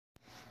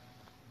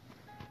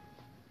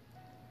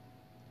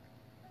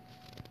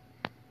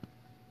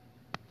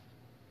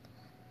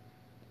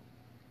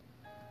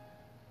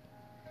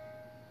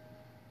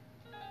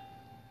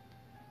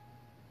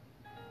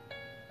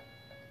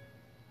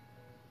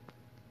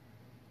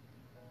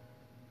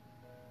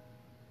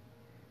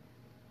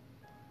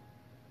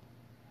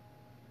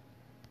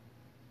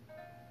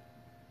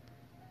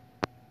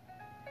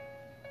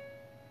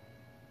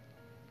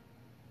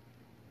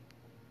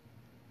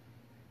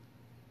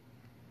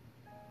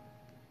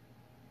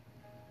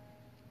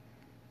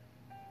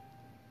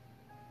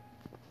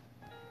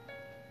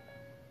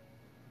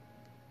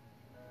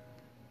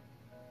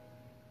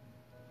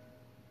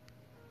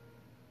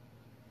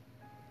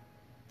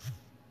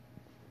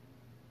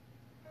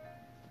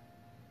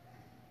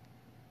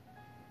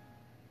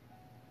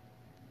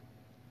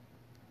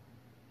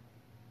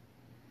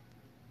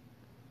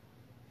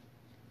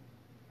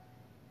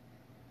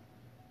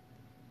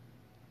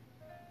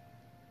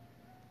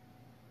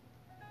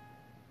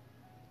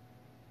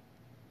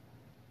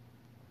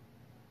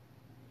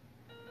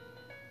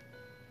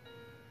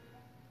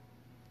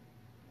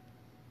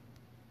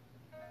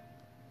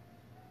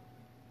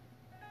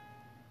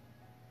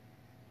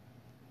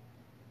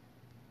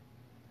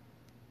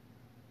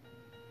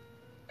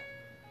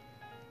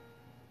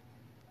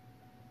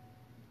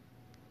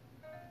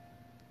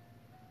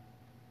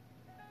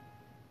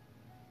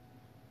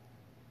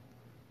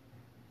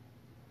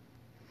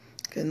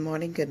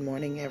good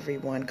morning,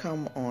 everyone.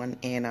 Come on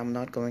in. I'm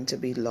not going to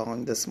be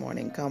long this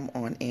morning. Come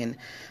on in.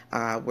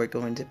 We're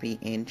going to be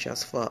in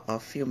just for a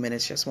few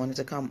minutes. Just wanted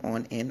to come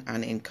on in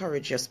and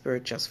encourage your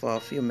spirit just for a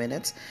few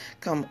minutes.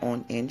 Come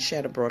on in,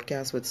 share the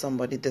broadcast with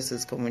somebody. This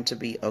is going to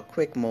be a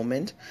quick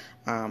moment.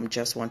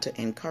 Just want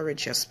to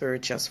encourage your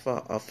spirit just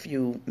for a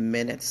few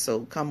minutes. So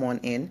come on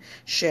in,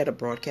 share the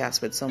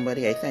broadcast with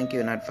somebody. I thank you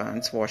in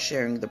advance for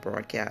sharing the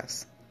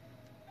broadcast.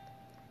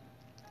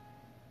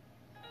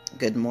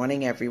 Good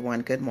morning,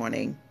 everyone. Good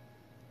morning.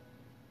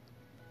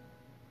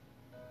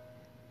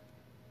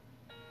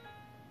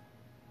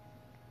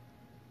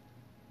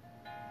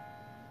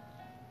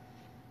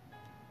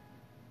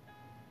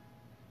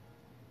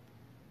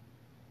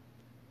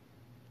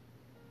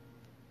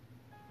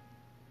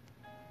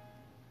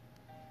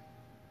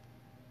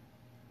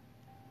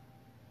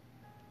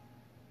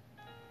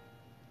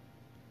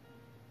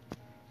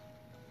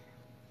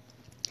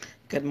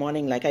 Good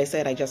morning. Like I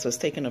said, I just was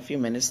taking a few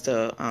minutes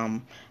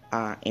to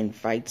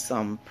invite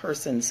some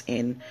persons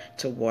in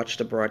to watch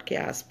the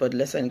broadcast. But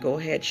listen, go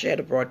ahead, share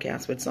the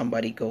broadcast with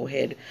somebody. Go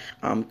ahead,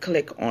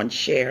 click on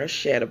share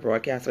the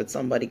broadcast with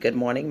somebody. Good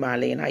morning,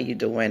 Marlene. How you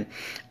doing?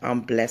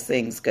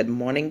 Blessings. Good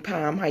morning,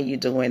 Pam. How you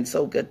doing?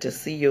 So good to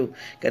see you.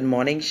 Good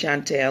morning,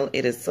 Chantel.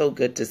 It is so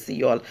good to see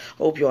you all.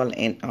 Hope you all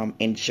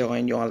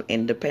enjoying your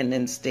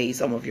Independence Day.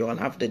 Some of you all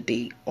have the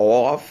day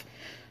off.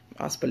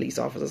 Us police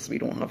officers, we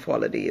don't have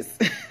holidays.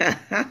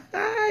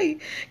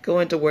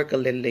 Going to work a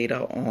little later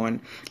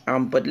on.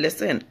 But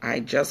listen,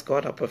 I just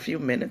got up a few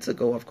minutes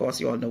ago. Of course,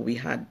 you all know we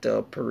had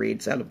the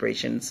parade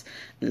celebrations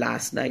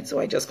last night, so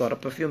I just got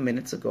up a few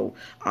minutes ago.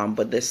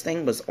 But this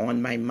thing was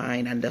on my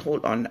mind, and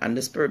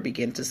the Spirit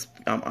began to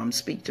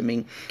speak to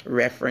me,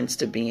 reference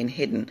to being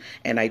hidden.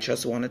 And I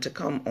just wanted to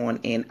come on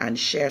in and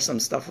share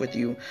some stuff with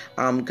you.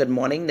 Good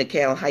morning,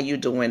 Nikhil. How you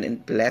doing?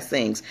 And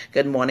blessings.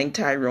 Good morning,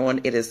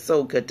 Tyrone. It is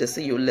so good to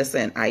see you.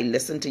 Listen, I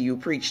listened to you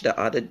preach the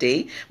other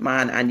day,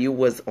 man, and you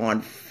was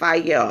on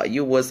fire.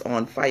 You was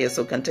on fire.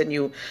 So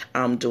continue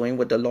doing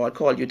what the Lord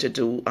called you to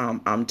do,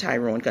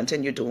 Tyrone.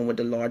 Continue doing what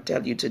the Lord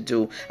tell you to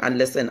do. And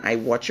listen, I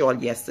watched you all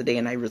yesterday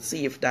and I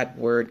received that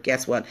word.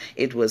 Guess what?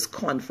 It was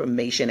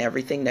confirmation.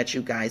 Everything that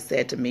you guys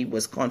said to me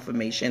was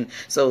confirmation.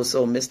 So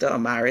Mr.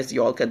 Amaris,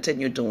 you all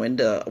continue doing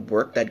the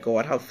work that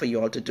God have for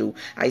you all to do.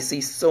 I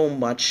see so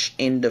much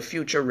in the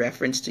future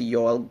reference to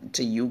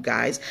you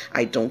guys.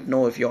 I don't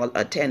know if you all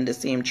attend the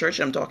same church.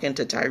 I'm talking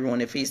to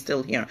Tyrone if he's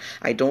still here.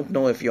 I don't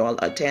know if you all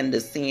attend the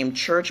same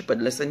church, but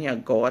listen here,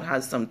 God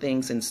has some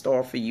things in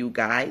store for you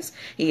guys.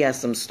 He has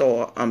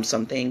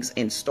some things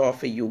in store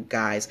for you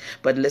guys.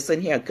 But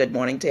listen here, good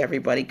morning to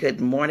everybody. Good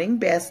morning,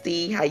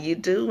 Bestie. How you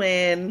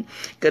doing?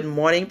 Good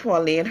morning,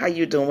 Pauline. How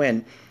you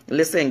doing?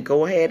 Listen,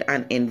 go ahead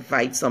and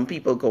invite some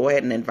people. Go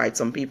ahead and invite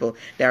some people.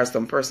 There are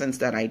some persons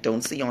that I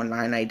don't see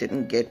online I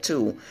didn't get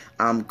to.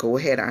 Go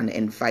ahead and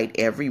invite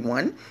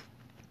everyone.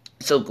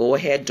 So go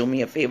ahead, do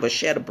me a favor,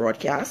 share the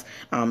broadcast.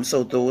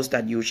 So those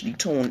that usually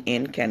tune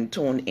in can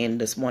tune in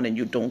this morning.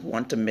 You don't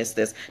want to miss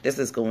this. This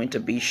is going to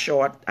be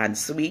short and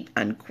sweet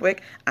and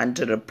quick and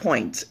to the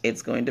point.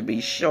 It's going to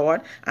be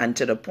short and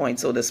to the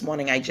point. So this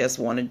morning I just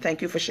wanted,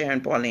 thank you for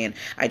sharing, Pauline.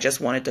 I just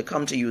wanted to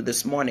come to you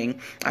this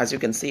morning. As you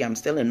can see, I'm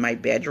still in my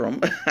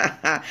bedroom.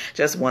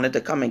 Just wanted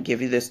to come and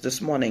give you this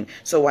morning.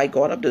 So I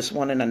got up this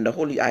morning and the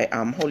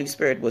Holy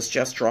Spirit was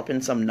just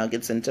dropping some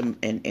nuggets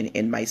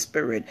in my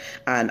spirit.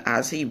 And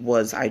as he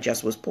I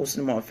just was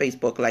posting them on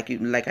Facebook.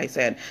 Like I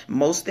said,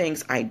 most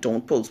things I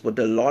don't post, but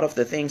a lot of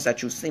the things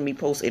that you see me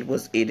post,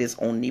 it is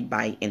only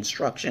by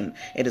instruction.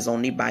 It is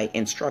only by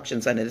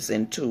instructions, and it is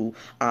to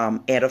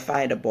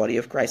edify the body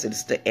of Christ. It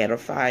is to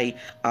edify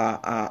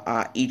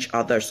each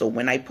other. So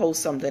when I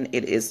post something,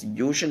 it is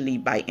usually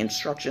by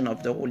instruction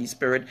of the Holy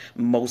Spirit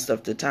most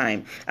of the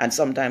time. And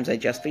sometimes I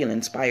just feel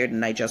inspired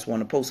and I just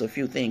want to post a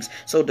few things.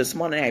 So this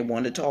morning I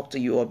want to talk to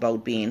you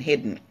about being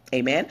hidden.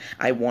 Amen.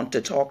 I want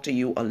to talk to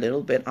you a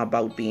little bit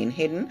about being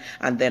hidden,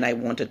 and then I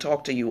want to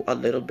talk to you a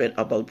little bit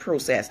about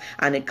process.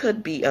 And it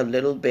could be a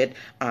little bit,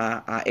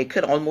 it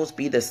could almost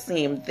be the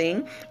same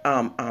thing,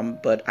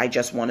 but I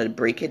just want to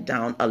break it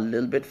down a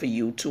little bit for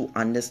you to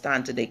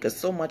understand today, because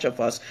so much of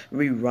us,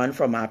 we run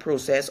from our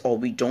process, or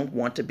we don't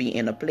want to be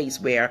in a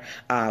place where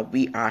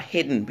we are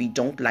hidden. We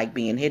don't like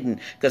being hidden,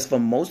 because for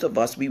most of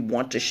us, we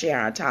want to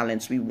share our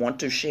talents. We want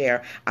to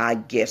share our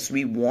gifts.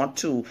 We want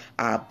to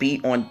be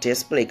on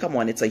display. Come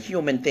on, it's a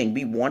human thing.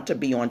 We want to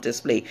be on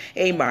display.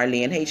 Hey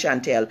Marlene, hey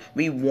Chantel,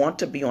 we want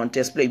to be on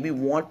display. We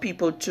want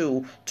people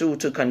to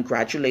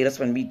congratulate us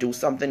when we do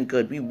something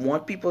good. We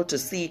want people to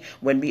see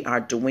when we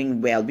are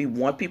doing well. We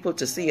want people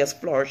to see us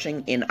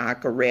flourishing in our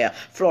career,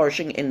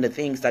 flourishing in the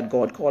things that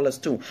God called us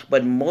to.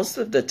 But most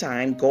of the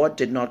time, God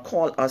did not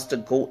call us to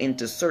go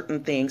into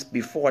certain things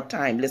before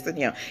time. Listen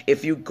here,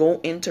 if you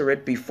go into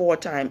it before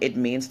time, it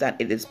means that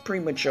it is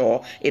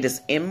premature, it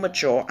is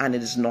immature, and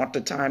it is not the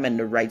time and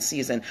the right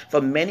season.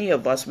 For many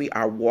of us, us, we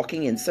are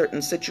walking in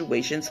certain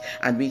situations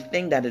and we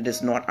think that it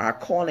is not our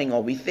calling,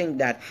 or we think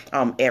that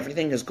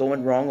everything is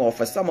going wrong, or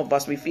for some of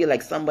us, we feel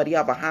like somebody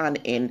have a hand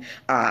in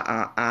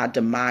our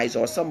demise,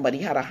 or somebody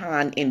had a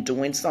hand in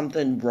doing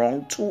something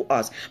wrong to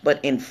us.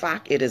 But in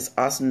fact, it is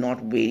us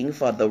not waiting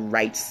for the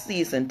right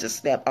season to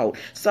step out.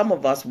 Some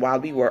of us, while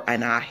we were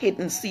in our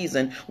hidden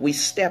season, we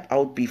step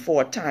out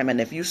before time.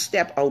 And if you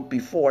step out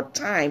before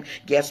time,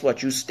 guess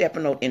what? You're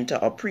stepping out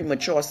into a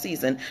premature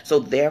season. So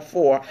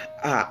therefore,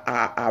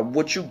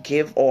 what you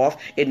give off,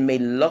 it may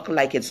look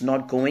like it's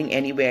not going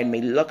anywhere. It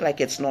may look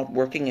like it's not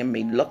working. It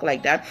may look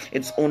like that.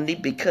 It's only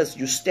because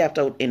you stepped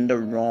out in the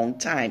wrong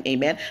time.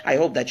 Amen. I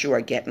hope that you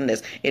are getting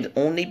this. It's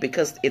only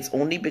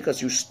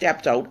because you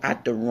stepped out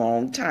at the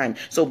wrong time.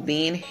 So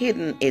being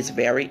hidden is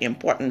very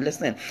important.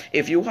 Listen,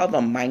 if you have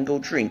a mango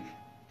tree,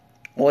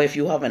 or if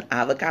you have an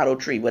avocado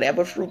tree,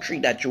 whatever fruit tree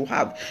that you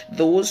have,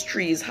 those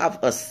trees have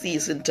a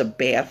season to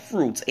bear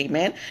fruits.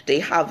 Amen. They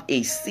have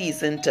a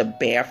season to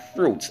bear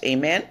fruits.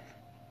 Amen.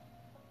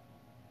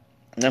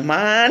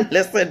 Man,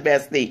 listen,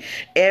 bestie.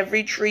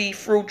 Every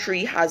fruit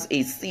tree has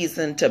a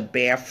season to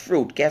bear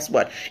fruit. Guess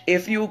what?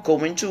 If you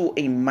go into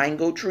a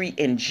mango tree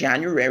in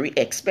January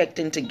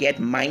expecting to get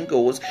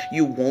mangoes,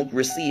 you won't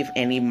receive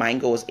any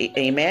mangoes.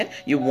 Amen?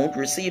 You won't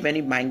receive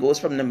any mangoes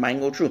from the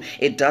mango tree.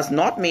 It does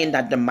not mean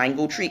that the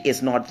mango tree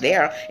is not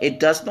there. It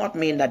does not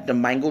mean that the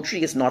mango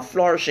tree is not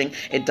flourishing.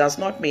 It does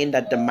not mean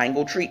that the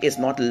mango tree is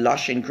not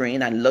lush and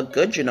green and look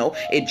good,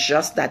 It's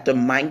just that the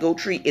mango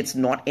tree, it's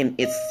not in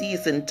its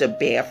season to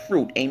bear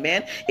fruit.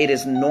 Amen. It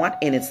is not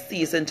in its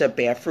season to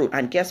bear fruit.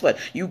 And guess what?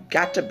 You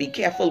got to be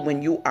careful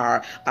when you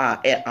are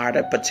at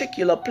a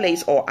particular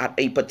place or at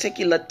a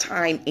particular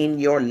time in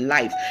your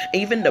life.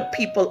 Even the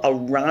people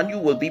around you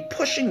will be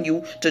pushing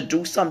you to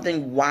do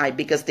something. Why?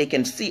 Because they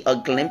can see a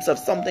glimpse of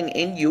something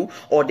in you,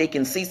 or they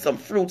can see some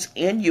fruits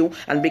in you.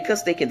 And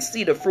because they can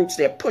see the fruits,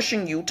 they're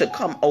pushing you to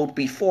come out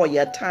before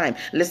your time.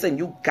 Listen,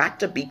 you got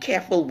to be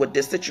careful with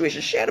this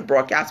situation. Share the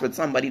broadcast with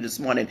somebody this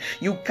morning.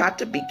 You got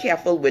to be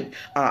careful with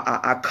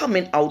coming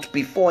out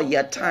before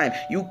your time.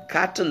 You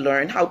got to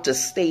learn how to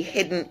stay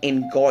hidden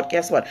in God.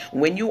 Guess what?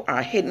 When you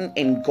are hidden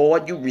in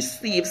God, you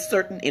receive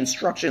certain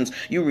instructions.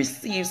 You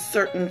receive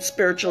certain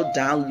spiritual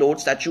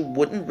downloads that you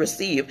wouldn't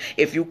receive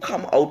if you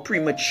come out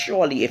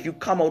prematurely, if you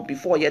come out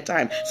before your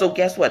time. So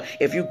guess what?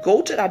 If you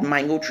go to that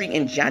mango tree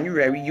in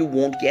January, you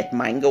won't get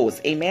mangoes.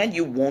 Amen?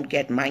 You won't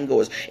get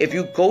mangoes. If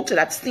you go to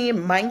that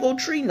same mango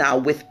tree now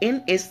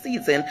within a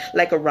season,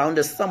 like around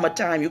the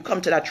summertime, you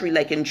come to that tree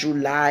like in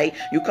July,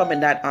 you come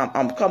in that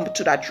come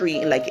to that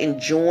tree like in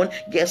June,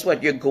 guess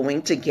what? You're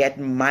going to get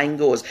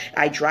mangoes.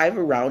 I drive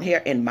around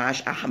here in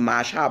Marsh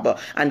Harbor,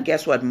 and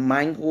guess what?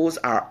 Mangoes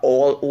are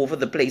all over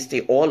the place.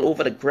 They all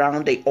over the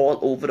ground. They all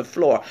over the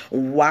floor.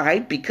 Why?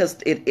 Because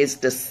it is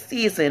the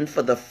season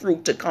for the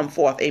fruit to come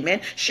forth.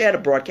 Amen. Share the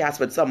broadcast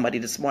with somebody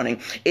this morning.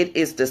 It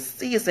is the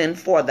season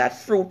for that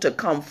fruit to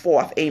come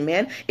forth.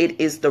 Amen. It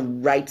is the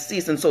right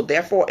season. So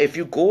therefore, if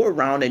you go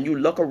around and you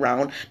look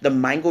around, the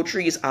mango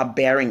trees are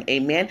bearing.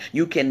 Amen.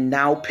 You can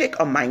now pick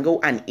a mango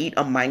and eat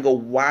a mango.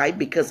 Why?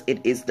 Because it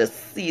is the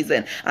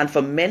season. And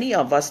for many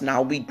of us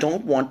now, we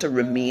don't want to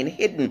remain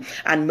hidden.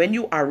 And when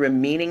you are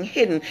remaining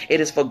hidden,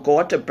 it is for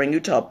God to bring you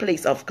to a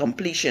place of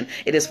completion.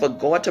 It is for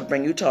God to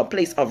bring you to a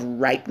place of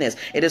ripeness.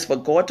 It is for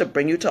God to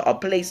bring you to a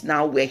place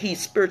now where He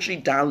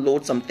spiritually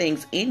downloads some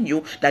things in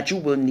you that you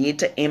will need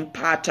to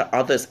impart to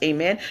others.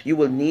 Amen. You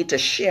will need to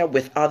share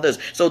with others.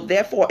 So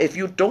therefore, if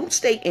you don't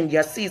stay in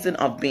your season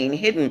of being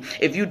hidden,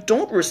 if you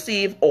don't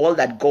receive all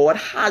that God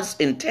has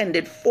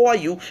intended for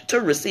you to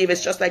receive,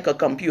 it's just like a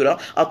computer.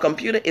 A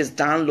computer is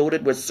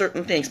downloaded with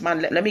certain things.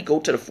 Man, let me go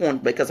to the phone,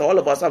 because all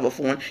of us have a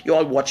phone. You're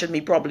all watching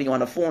me probably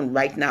on a phone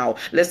right now.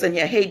 Listen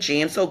here. Hey,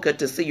 James, so good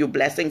to see you.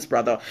 Blessings,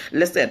 brother.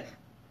 Listen.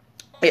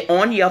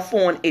 On your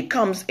phone, it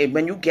comes,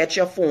 when you get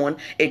your phone,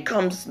 it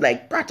comes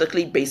like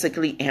practically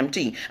basically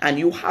empty, and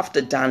you have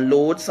to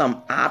download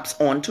some apps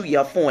onto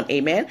your phone.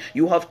 Amen.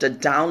 You have to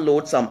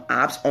download some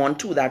apps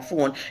onto that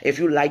phone. If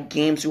you like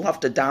games, you have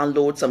to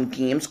download some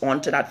games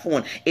onto that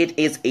phone. It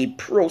is a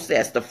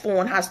process. The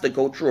phone has to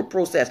go through a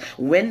process.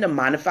 When the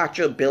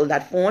manufacturer built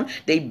that phone,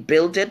 they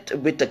build it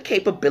with the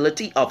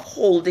capability of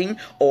holding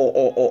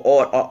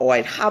or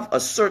it have a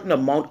certain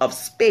amount of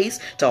space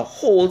to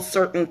hold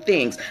certain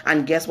things.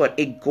 And guess what?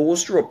 It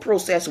goes through a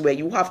process where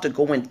you have to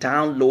go and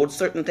download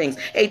certain things.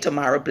 Hey,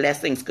 Tamara,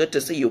 blessings. Good to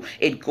see you.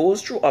 It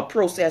goes through a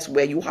process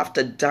where you have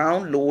to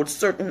download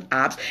certain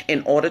apps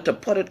in order to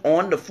put it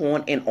on the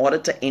phone, in order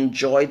to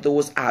enjoy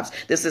those apps.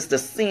 This is the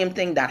same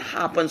thing that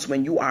happens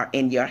when you are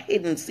in your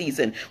hidden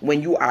season,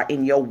 when you are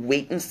in your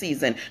waiting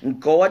season.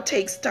 God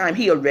takes time.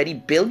 He already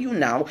built you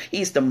now.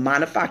 He's the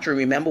manufacturer.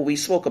 Remember, we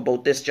spoke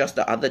about this just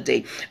the other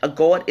day.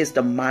 God is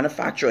the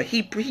manufacturer. He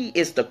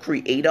is the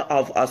creator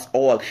of us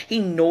all. He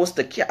knows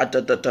the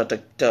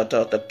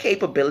the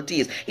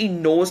capabilities. He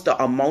knows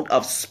the amount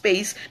of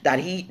space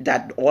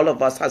that all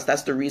of us has.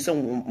 That's the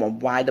reason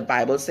why the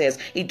Bible says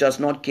he does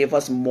not give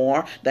us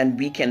more than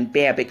we can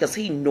bear, because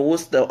he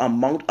knows the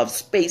amount of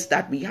space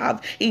that we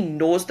have. He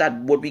knows that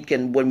what we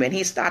can, when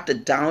he start to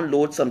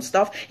download some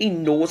stuff, he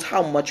knows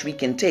how much we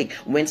can take.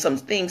 When some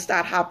things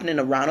start happening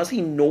around us,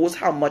 he knows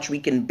how much we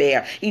can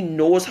bear. He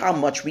knows how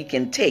much we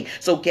can take.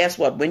 So guess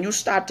what? When you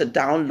start to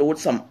download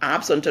some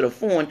apps onto the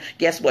phone,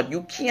 guess what?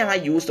 You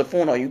can't use the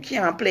phone, or you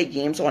can't play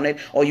games on it,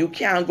 or you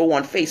can't go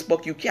on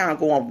Facebook, you can't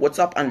go on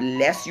WhatsApp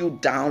unless you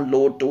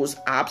download those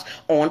apps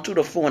onto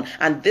the phone.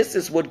 And this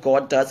is what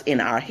God does in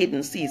our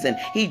hidden season.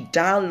 He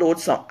downloads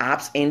some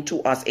apps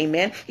into us.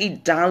 Amen. He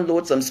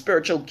downloads some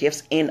spiritual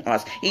gifts in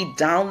us. He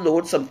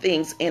downloads some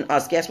things in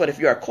us. Guess what? If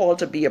you are called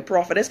to be a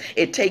prophetess,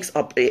 it takes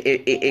up,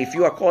 if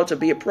you are called to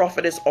be a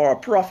prophetess or a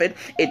prophet,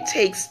 it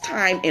takes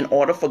time in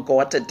order for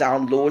God to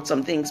download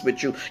some things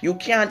with you. You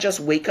can't just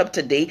wake up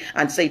today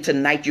and say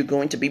tonight you're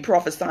going to be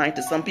prophesying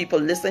to some people.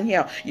 Listen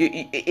here,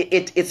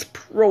 it's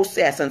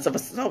process. And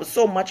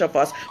so much of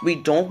us, we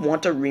don't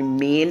want to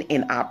remain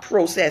in our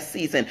process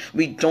season.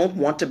 We don't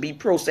want to be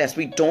processed.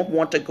 We don't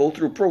want to go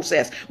through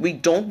process. We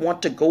don't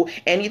want to go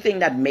anything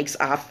that makes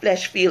our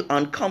flesh feel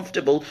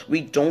uncomfortable.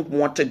 We don't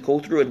want to go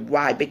through it.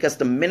 Why? Because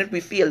the minute we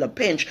feel a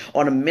pinch,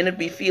 or the minute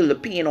we feel the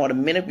pain, or the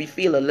minute we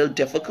feel a little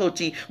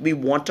difficulty, we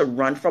want to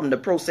run from the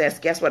process.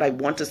 Guess what I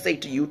want to say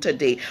to you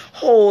today?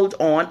 Hold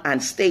on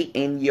and stay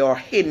in your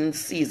hidden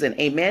season.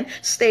 Amen.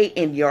 Stay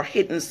in your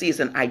hidden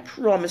season. I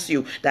promise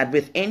you that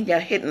within your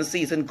hidden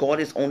season, God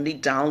is only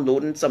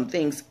downloading some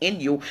things in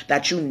you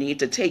that you need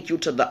to take you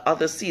to the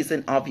other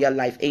season of your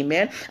life.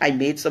 Amen. I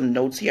made some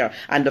notes here,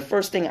 and the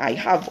first thing I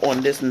have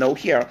on this note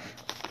here,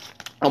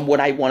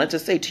 what I wanted to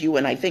say to you,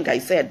 and I think I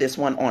said this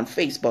one on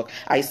Facebook,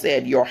 I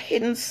said your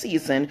hidden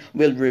season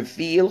will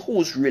reveal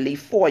who's really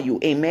for you.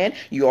 Amen.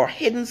 Your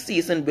hidden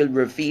season will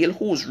reveal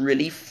who's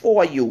really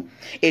for you.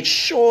 It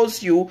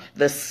shows you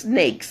the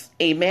snakes.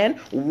 Amen.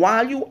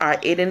 While you are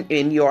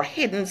in your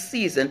hidden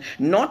season,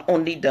 not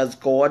only does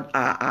God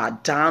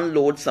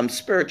download some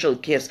spiritual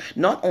gifts,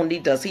 not only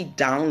does he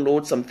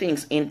download some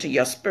things into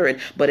your spirit,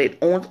 but it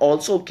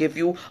also give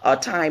you a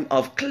time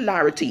of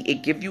clarity.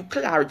 It gives you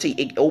clarity.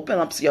 It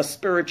opens up your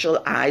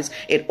spiritual eyes.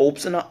 It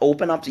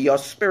open up your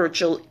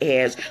spiritual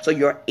ears. So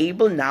you're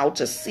able now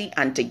to see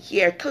and to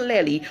hear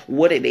clearly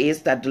what it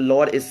is that the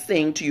Lord is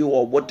saying to you,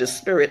 or what the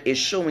Spirit is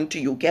showing to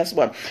you. Guess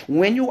what?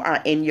 When you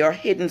are in your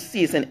hidden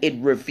season, it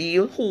reveals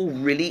who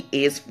really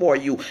is for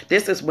you.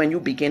 This is when you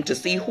begin to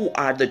see who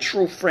are the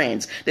true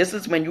friends. This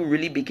is when you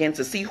really begin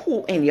to see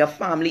who in your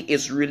family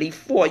is really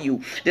for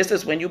you. This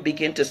is when you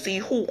begin to see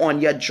who on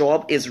your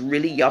job is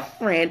really your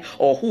friend,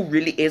 or who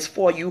really is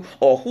for you,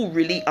 or who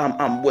really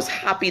was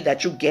happy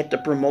that you get the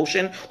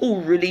promotion,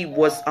 who really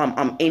was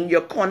in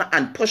your corner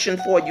and pushing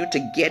for you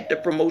to get the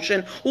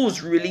promotion,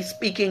 who's really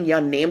speaking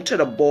your name to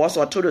the boss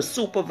or to the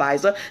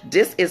supervisor.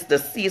 This is the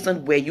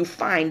season where you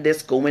find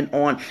this going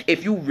on.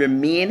 If you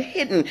remain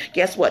hidden,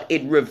 guess what?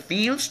 It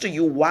reveals to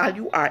you while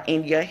you are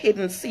in your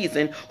hidden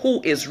season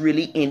who is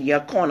really in your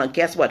corner.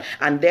 Guess what?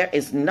 And there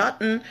is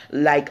nothing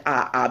like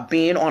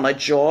being on a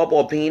job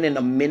or being in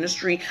a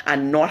ministry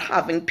and not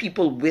having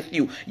people with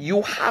you.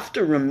 You have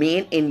to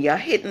remain in your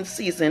hidden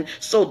season,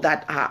 so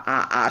that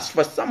as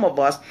for some of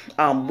us,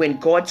 when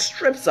God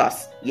strips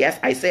us, yes,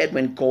 I said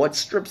when God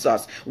strips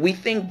us, we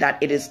think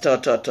that it is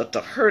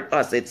to hurt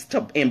us, it's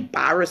to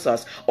embarrass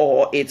us,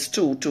 or it's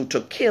to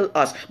kill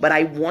us. But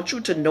I want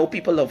you to know,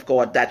 people of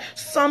God, that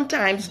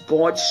sometimes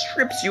God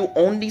strips you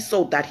only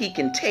so that he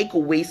can take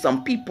away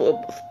some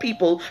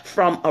people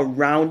from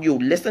around you.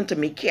 Listen to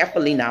me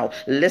carefully now.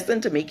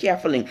 Listen to me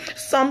carefully.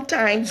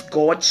 Sometimes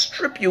God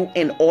strip you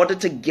in order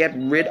to get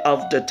rid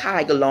of the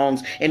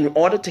tag-alongs, in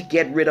order to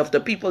get rid of the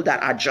people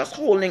that are just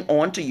holding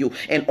on to you,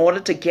 in order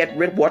to get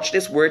rid, watch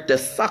this word, the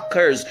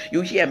suckers.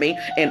 You hear me?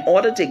 In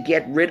order to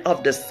get rid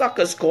of the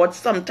suckers, God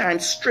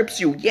sometimes strips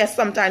you. Yes,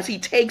 sometimes he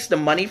takes the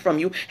money from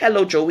you.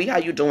 Hello, Joey, how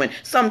you doing?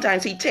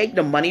 Sometimes he takes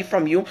the money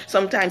from you.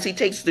 Sometimes he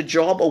takes the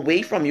job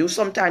away from you.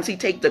 Sometimes he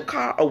takes the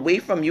car away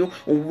from you.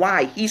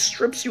 Why? He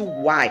strips you.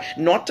 Why?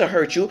 Not to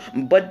hurt you,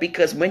 but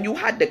because when you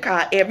had the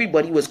car,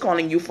 everybody was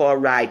calling you for a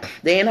ride.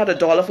 They ain't had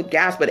 $1 for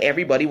gas, but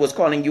everybody was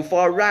calling you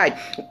for a ride.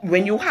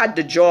 When you had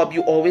the job,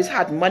 you always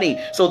had money.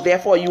 So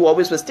therefore, you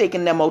always was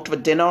taking them out for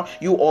dinner.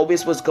 You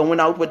always was going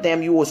out with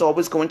them. You was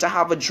always going to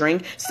have a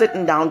drink,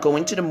 sitting down,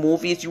 going to the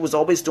movies. You was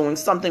always doing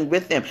something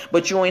with them.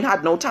 But you ain't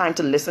had no time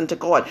to listen to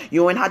God.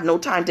 You ain't had no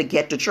time to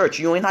get to church.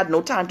 You ain't had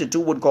no time to do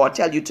what God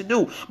tell you to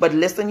do. But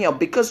listen here,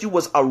 because you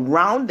was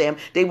around them,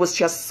 they was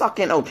just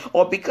sucking out.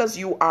 Or because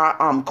you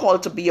are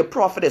called to be a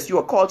prophetess, you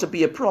are called to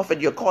be a prophet,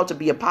 you're called to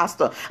be a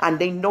pastor, and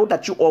they know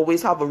that you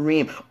always have a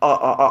rhema,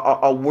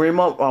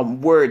 a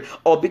word,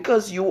 or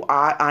because you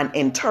are an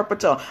interpreter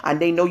interpreter, and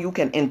they know you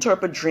can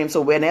interpret dreams.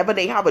 So whenever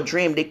they have a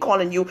dream, they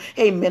calling you,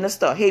 hey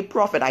minister, hey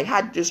prophet, I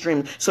had this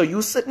dream. So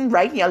you sitting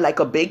right here like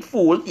a big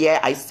fool. Yeah,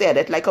 I said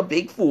it, like a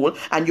big fool.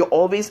 And you're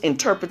always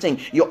interpreting.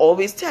 You're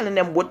always telling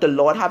them what the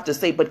Lord have to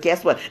say. But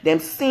guess what? Them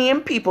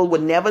same people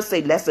would never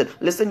say,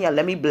 listen here,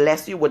 let me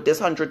bless you with this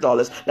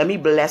 $100. Let me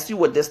bless you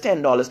with this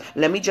 $10.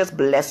 Let me just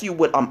bless you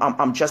with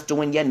I'm just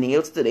doing your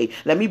nails today.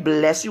 Let me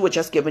bless you with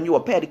just giving you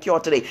a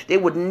pedicure today. They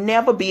would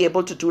never be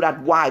able to do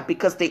that. Why?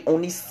 Because they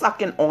only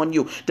sucking on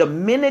you. The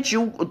minute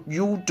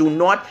you do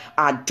not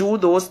do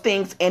those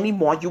things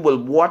anymore, you will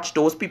watch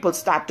those people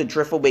start to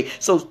drift away.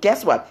 So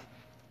guess what?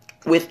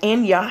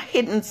 Within your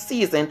hidden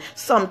season,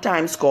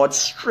 sometimes God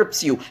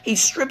strips you. He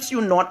strips you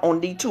not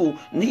only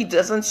he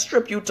doesn't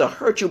strip you to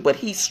hurt you, but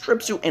he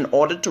strips you in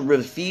order to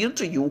reveal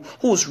to you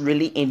who's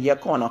really in your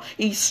corner.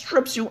 He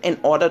strips you in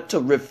order to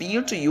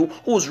reveal to you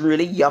who's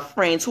really your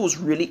friends, who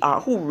really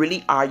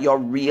are your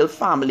real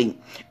family.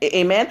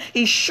 Amen.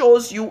 He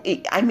shows you, he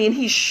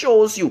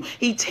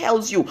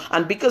tells you,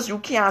 and because you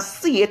can't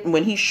see it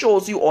when he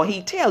shows you or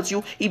he tells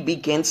you, he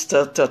begins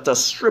to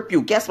strip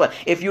you. Guess what?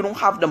 If you don't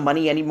have the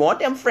money anymore,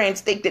 them friends,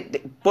 they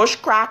bush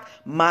crack,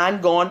 man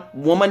gone,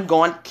 woman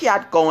gone,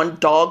 cat gone,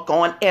 dog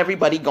gone,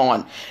 everybody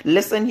gone.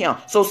 Listen here.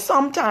 So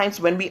sometimes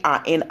when we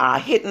are in our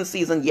hidden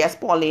season, yes,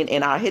 Pauline,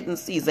 in our hidden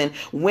season,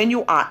 when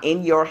you are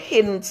in your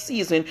hidden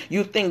season,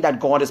 you think that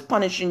God is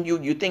punishing you.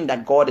 You think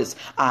that God is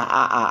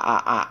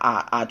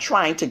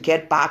trying to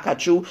get back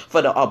at you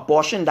for the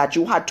abortion that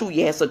you had 2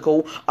 years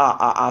ago,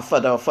 for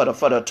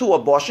the 2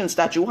 abortions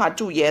that you had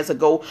 2 years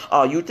ago.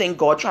 You think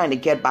God trying to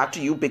get back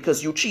to you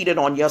because you cheated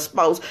on your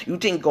spouse. You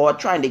think God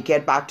trying to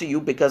get back to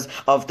you because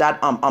of that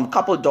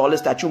couple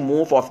dollars that you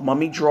move off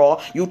mommy draw.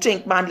 You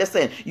think, man,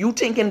 listen, you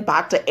thinking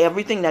back to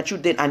everything that you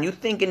did, and you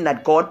thinking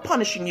that God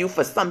punishing you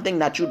for something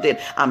that you did.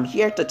 I'm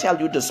here to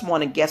tell you this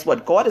morning, guess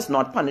what? God is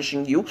not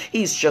punishing you.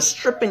 He's just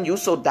stripping you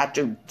so that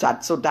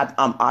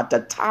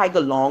the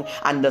tiger long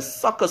and the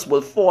suckers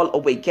will fall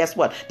away. Guess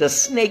what? The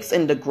snakes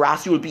in the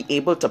grass, you'll be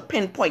able to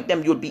pinpoint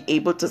them. You'll be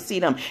able to see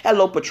them.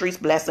 Hello, Patrice,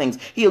 blessings.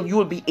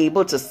 You'll be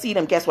able to see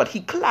them. Guess what? He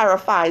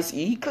clarifies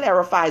your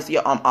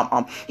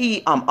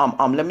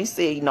let me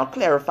say, not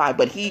clarify,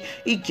 but he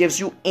gives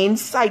you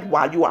insight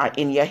while you are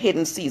in your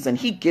hidden season.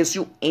 He gives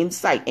you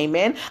insight,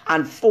 amen,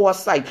 and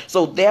foresight.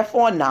 So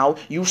therefore now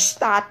you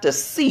start to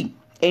see.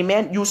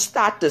 Amen. You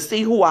start to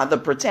see who are the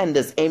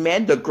pretenders.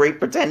 Amen. The great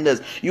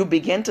pretenders. You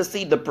begin to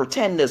see the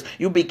pretenders.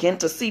 You begin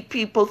to see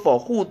people for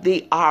who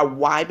they are.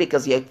 Why?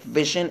 Because your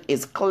vision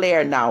is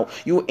clear now.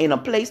 You're in a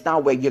place now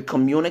where you're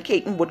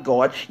communicating with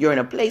God. You're in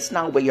a place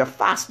now where you're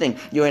fasting.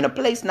 You're in a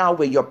place now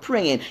where you're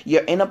praying.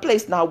 You're in a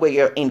place now where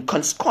you're in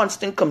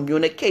constant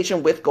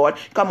communication with God.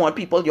 Come on,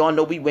 people. You all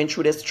know we went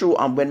through this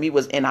when we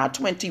was in our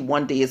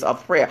 21 days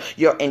of prayer.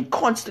 You're in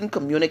constant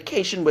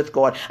communication with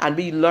God. And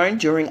we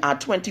learned during our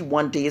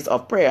 21 days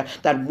of prayer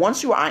that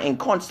once you are in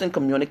constant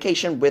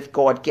communication with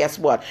God, guess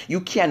what?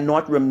 You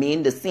cannot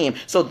remain the same.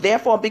 So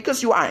therefore,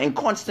 because you are in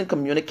constant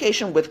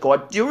communication with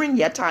God during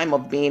your time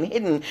of being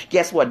hidden,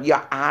 guess what?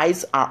 Your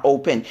eyes are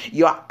open.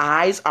 Your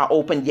eyes are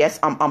open. Yes,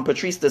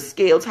 Patrice, the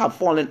scales have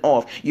fallen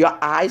off. Your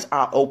eyes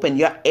are open.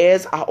 Your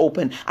ears are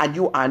open. And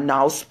you are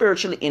now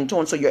spiritually in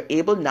tune. So you're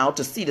able now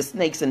to see the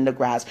snakes in the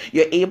grass.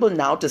 You're able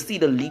now to see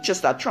the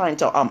leeches that are trying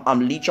to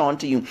leech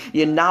onto you.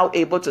 You're now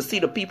able to see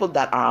the people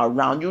that are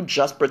around you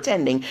just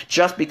pretending,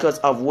 just because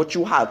of what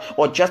you have,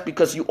 or just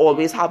because you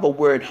always have a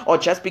word, or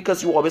just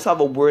because you always have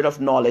a word of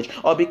knowledge,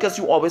 or because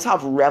you always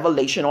have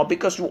revelation, or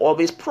because you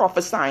always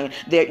prophesying.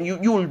 That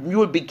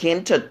you'll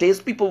begin to, these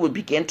people will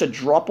begin to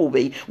drop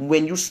away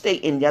when you stay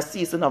in your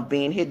season of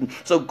being hidden.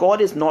 So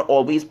God is not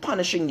always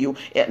punishing you.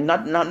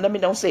 Let me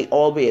don't say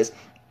always.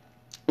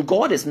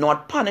 God is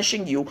not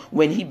punishing you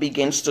when he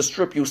begins to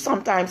strip you.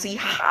 Sometimes he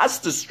has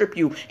to strip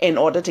you in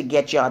order to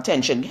get your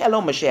attention. Hello,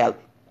 Michelle.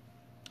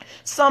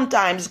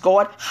 Sometimes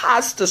God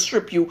has to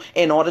strip you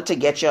in order to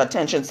get your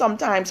attention.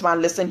 Sometimes,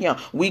 man, listen here,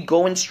 we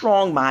going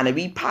strong, man, and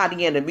we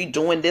partying and we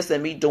doing this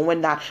and we doing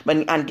that.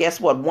 And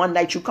guess what? One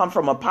night you come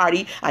from a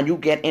party and you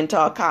get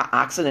into a car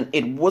accident.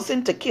 It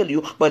wasn't to kill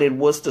you, but it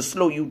was to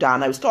slow you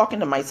down. I was talking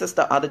to my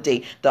sister the other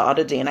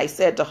day, and I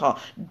said to her,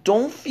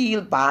 don't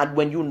feel bad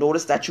when you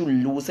notice that you're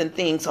losing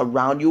things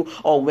around you,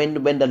 or when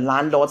the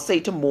landlord say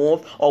to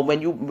move, or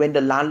when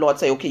the landlord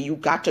say, okay, you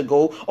got to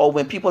go, or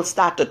when people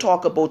start to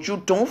talk about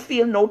you. Don't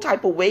feel no type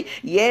of way.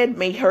 Yeah, it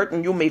may hurt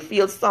and you may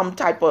feel some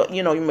type of,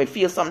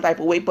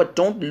 way, but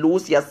don't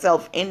lose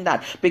yourself in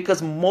that,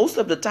 because most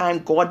of the time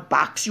God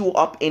backs you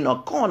up in a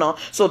corner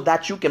so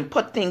that you can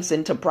put things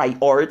into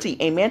priority.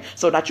 Amen.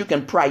 So that you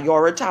can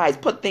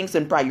put things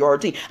in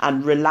priority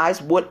and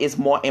realize what is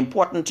more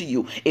important to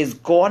you. Is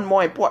God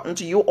more important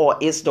to you, or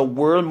is the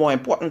world more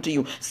important to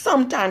you?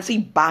 Sometimes he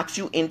backs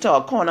you into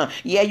a corner.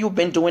 Yeah, you've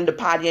been doing the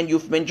partying,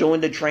 you've been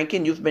doing the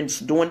drinking, you've been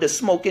doing the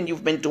smoking,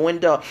 you've been doing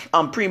the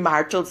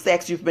premarital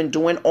sex, you've been been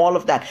doing all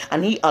of that,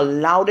 and he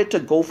allowed it to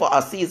go for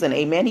a season.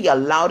 Amen. He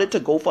allowed it to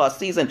go for a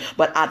season,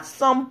 but at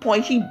some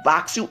point he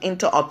backs you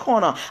into a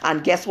corner,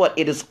 and guess what?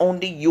 It is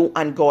only you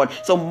and God.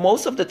 So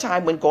most of the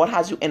time when God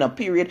has you in a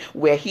period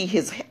where he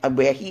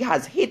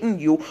has hidden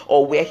you,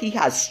 or where he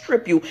has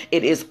stripped you,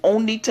 it is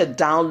only to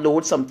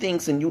download some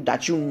things in you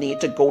that you need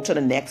to go to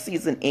the next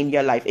season in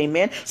your life.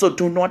 Amen. So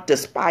do not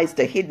despise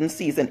the hidden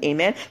season.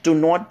 Amen. Do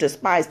not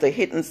despise the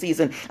hidden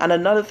season. And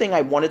another thing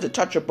I wanted to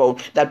touch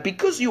about, that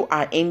because you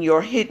are in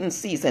your hidden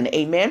season,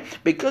 amen,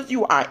 because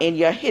you are in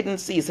your hidden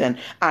season,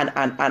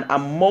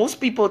 and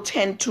most people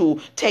tend to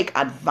take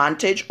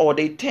advantage, or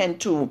they tend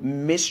to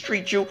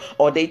mistreat you,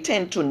 or they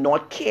tend to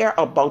not care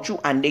about you,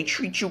 and they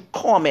treat you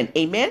common.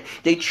 Amen.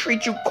 They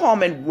treat you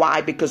common.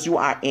 Why? Because you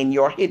are in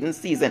your hidden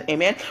season.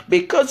 Amen.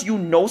 Because you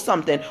know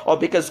something, or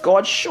because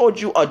God showed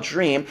you a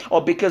dream,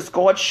 or because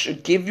God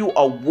should give you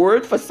a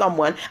word for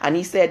someone, and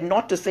he said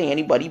not to say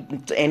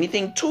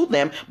anything to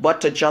them,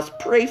 but to just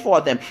pray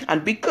for them.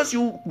 And because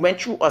you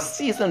went through a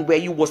season where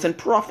you wasn't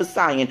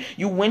prophesying,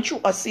 you went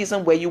through a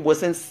season where you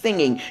wasn't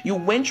singing, you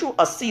went through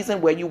a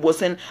season where you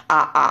wasn't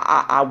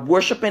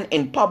worshiping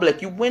in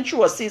public, you went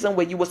through a season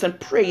where you wasn't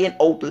praying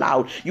out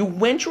loud, you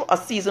went through a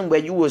season where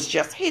you was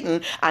just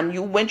hidden, and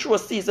you went through a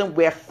season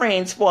where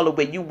friends fall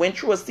away, you went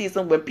through a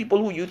season where people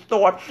who you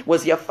thought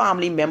was your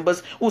family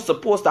members, who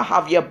supposed to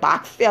have your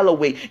back, fell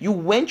away. You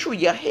went through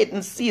your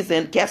hidden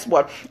season. Guess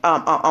what?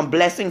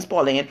 Blessings,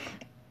 Pauline.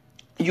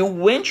 You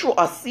went through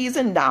a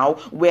season now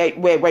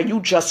where you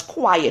just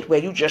quiet, where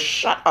you just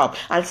shut up.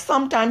 And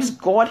sometimes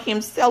God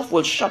himself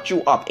will shut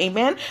you up.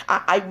 Amen.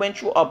 I went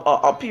through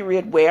a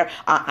period where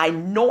I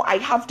know I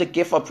have the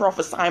gift of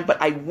prophesying,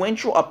 but I went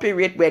through a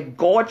period where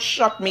God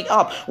shut me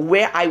up,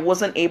 where I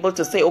wasn't able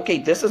to say, okay,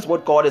 this is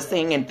what God is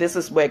saying, and this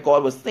is where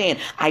God was saying.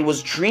 I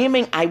was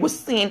dreaming, I was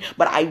seeing,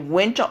 but I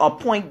went to a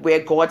point where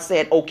God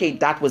said, okay,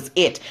 that was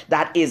it.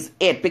 That is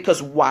it.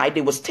 Because why?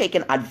 They was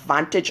taking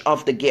advantage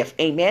of the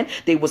gift. Amen.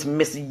 They was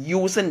misusing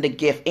the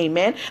gift.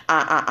 Amen.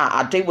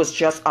 They was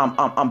just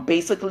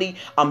basically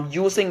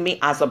using me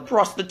as a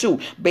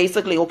prostitute.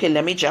 Basically, okay,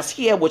 let me just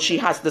hear what she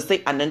has to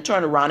say, and then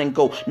turn around and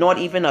go. Not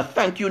even a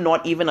thank you,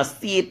 not even a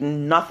see it,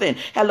 nothing.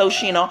 Hello,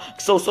 Sheena.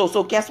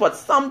 So guess what?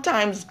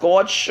 Sometimes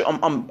God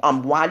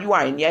while you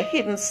are in your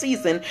hidden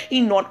season, he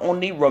not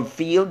only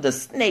revealed the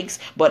snakes,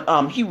 but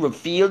he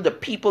revealed the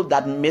people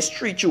that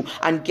mistreat you.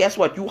 And guess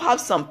what? You have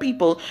some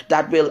people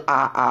that will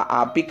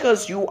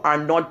because you are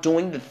not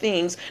doing the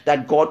things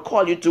that God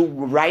called you to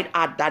right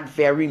at that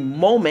very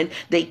moment,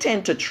 they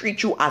tend to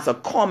treat you as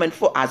common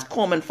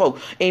folk.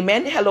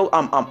 Amen. Hello,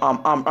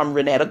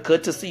 Renetta,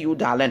 good to see you,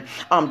 darling.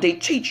 They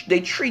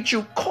treat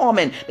you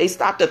common. They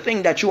start to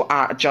think that you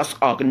are just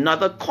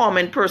another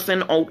common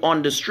person out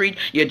on the street.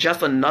 You're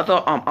just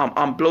another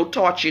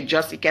blowtorch. You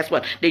just, guess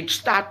what? They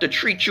start to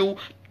treat you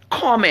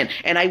common.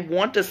 And I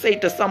want to say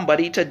to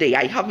somebody today,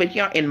 I have it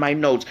here in my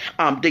notes,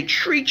 they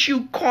treat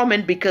you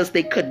common because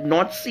they could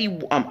not see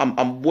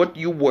what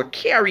you were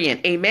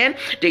carrying. Amen.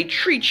 They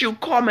treat you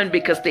common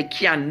because they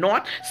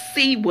cannot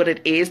see what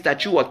it is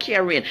that you are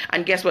carrying.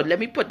 And guess what? Let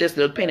me put this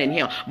little pin in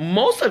here.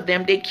 Most of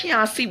them, they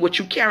can't see what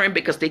you're carrying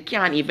because they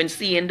can't even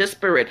see in the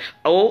spirit.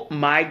 Oh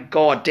my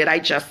God, did I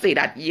just say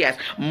that? Yes.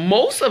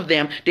 Most of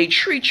them, they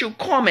treat you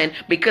common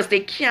because they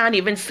can't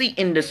even see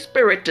in the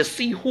spirit to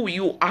see who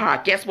you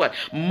are. Guess what?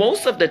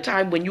 Most of the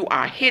time when you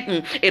are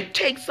hidden, it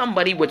takes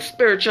somebody with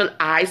spiritual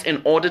eyes in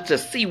order to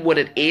see what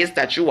it is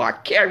that you are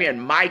carrying.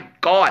 My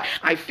God,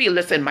 I feel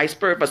this in my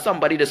spirit for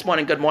somebody this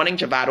morning. Good morning,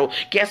 Javado.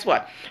 Guess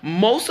what?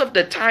 Most of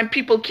the time,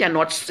 people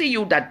cannot see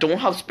you that don't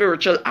have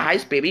spiritual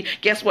eyes, baby.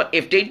 Guess what?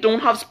 If they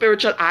don't have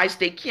spiritual eyes,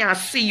 they can't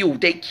see you.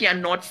 They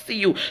cannot see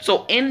you.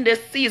 So in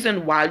this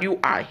season, while you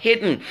are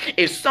hidden,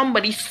 if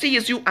somebody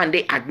sees you and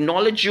they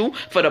acknowledge you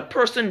for the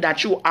person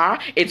that you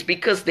are, it's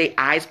because their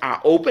eyes are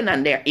open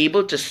and they're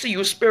able to see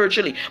you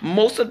spiritually.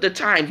 Most of the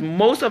time,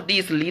 most of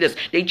these leaders,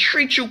 they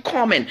treat you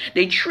common.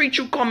 They treat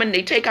you common.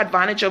 They take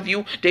advantage of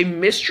you. They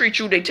mistreat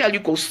you. They tell you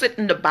go sit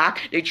in the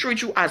back. They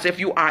treat you as if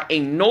you are a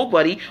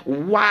nobody.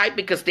 Why?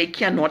 Because they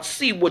cannot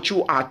see what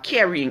you are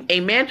carrying.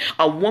 Amen.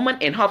 A woman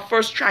in her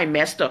first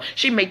trimester,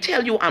 she may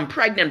tell you I'm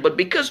pregnant, but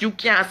because you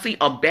can't see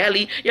a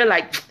belly, you're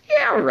like,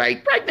 yeah,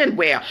 right. Pregnant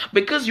where?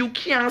 Because you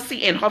can't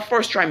see in her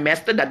first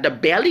trimester that the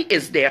belly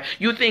is there.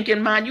 You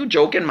thinking, man, you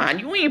joking, man.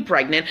 You ain't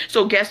pregnant.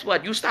 So guess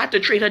what? You start to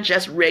treat her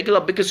just regular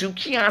because you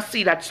can't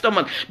see that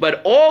stomach.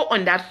 But all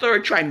on that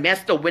third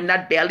trimester, when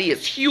that belly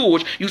is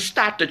huge, you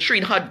start to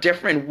treat her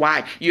different.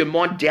 Why? You're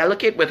more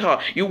delicate with her.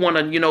 You want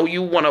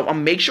to,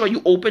 make sure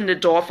you open the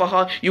door for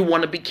her. You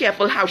want to be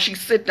careful how she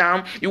sit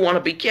down. You want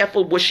to be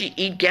careful what she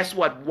eat. Guess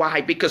what?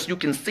 Why? Because you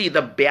can see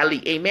the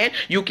belly. Amen.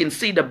 You can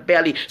see the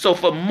belly. So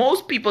for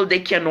most people, they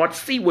cannot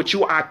see what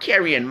you are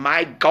carrying.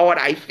 My God,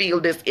 I feel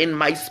this in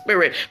my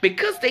spirit.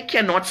 Because they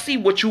cannot see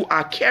what you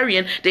are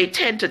carrying, they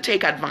tend to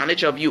take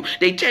advantage of you.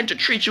 They tend to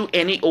treat you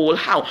any old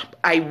how.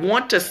 I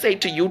want to say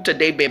to you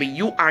today, baby,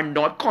 you are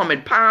not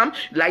common. Palm,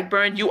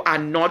 Lightburn, you are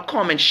not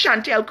common.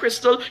 Chantel,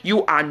 Crystal,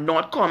 you are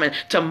not common.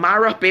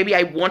 Tamara, baby,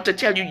 I want to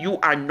tell you, you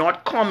are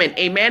not common.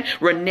 Amen.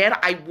 Renetta,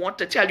 I want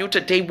to tell you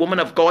today, woman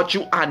of God,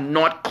 you are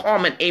not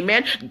common.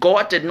 Amen.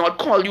 God did not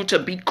call you to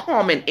be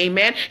common.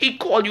 Amen. He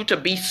called you to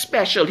be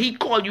special. He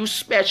called you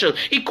special.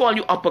 He called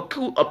you a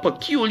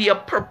peculiar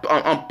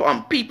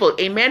people.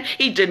 Amen.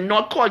 He did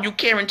not call you,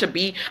 Karen, to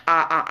be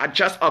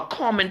just a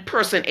common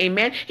person.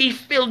 Amen. He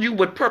filled you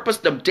with purpose.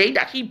 The day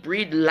that he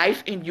breathed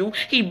life in you,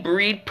 he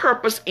breathed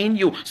purpose in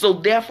you. So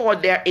therefore,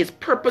 there is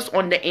purpose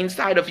on the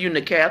inside of you,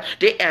 Nicole.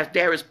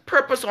 There is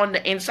purpose on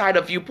the inside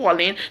of you,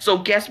 Pauline. So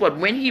guess what?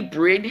 When he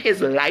breathed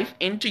his life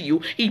into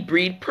you, he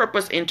breathed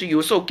purpose into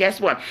you. So guess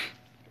what?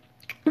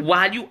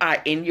 While you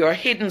are in your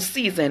hidden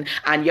season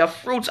and your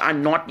fruits are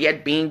not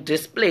yet being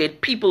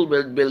displayed, people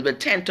will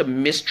tend to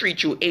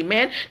mistreat you.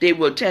 Amen. They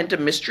will tend to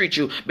mistreat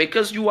you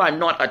because you are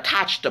not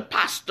attached to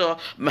pastor,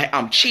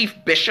 chief,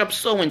 bishop,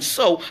 so and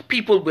so.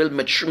 People will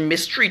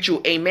mistreat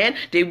you. Amen.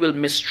 They will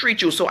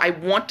mistreat you. So I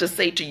want to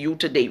say to you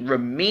today,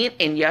 remain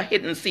in your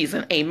hidden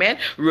season. Amen.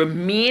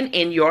 Remain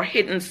in your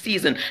hidden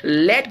season.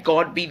 Let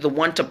God be the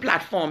one to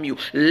platform you.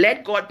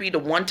 Let God be the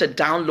one to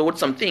download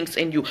some things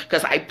in you.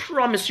 Because I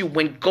promise you,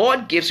 when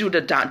God gives you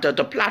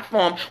the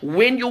platform,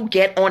 when you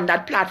get on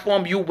that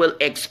platform, you will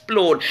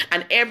explode,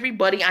 and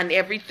everybody and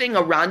everything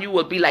around you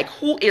will be like,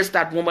 who is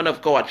that woman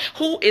of God?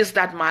 Who is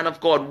that man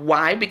of God?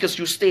 Why? Because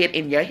you stayed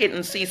in your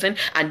hidden season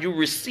and you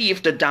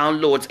received the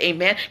downloads.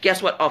 Amen.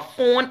 Guess what? A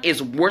phone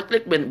is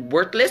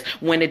worthless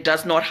when it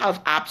does not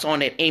have apps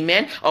on it.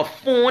 Amen. A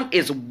phone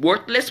is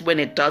worthless when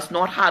it does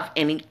not have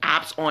any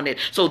apps on it.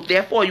 So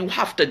therefore, you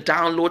have to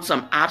download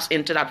some apps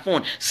into that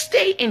phone.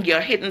 Stay in your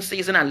hidden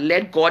season and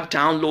let God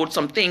download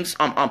some things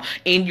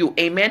in you.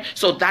 Amen.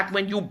 So that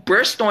when you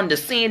burst on the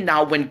scene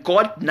now, when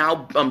God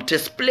now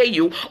display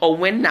you, or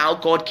when now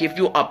God give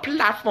you a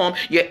platform,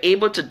 you're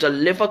able to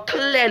deliver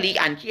clearly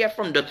and hear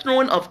from the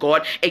throne of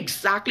God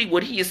exactly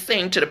what he is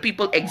saying to the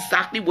people,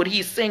 exactly what he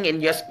is saying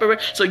in your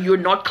spirit. So you're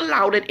not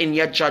clouded in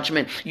your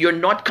judgment. You're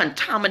not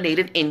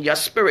contaminated in your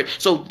spirit.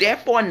 So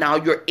therefore now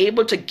you're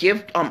able to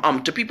give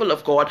to people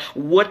of God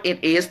what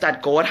it is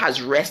that God has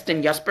rest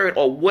in your spirit,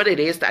 or what it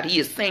is that he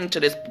is saying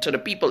to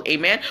the people.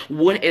 Amen.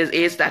 What it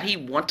is that he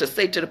wants to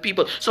say to the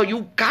people. So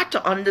you got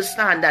to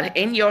understand that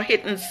in your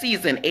hidden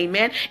season,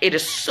 amen, it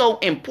is so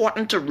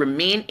important to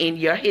remain in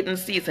your hidden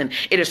season.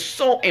 It is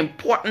so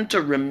important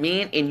to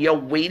remain in your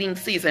waiting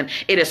season.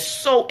 It is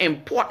so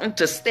important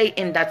to stay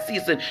in that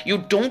season. You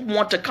don't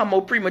want to come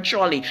out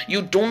prematurely.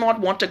 You do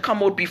not want to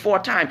come out before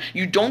time.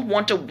 You don't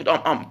want to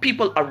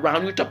people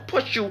around you to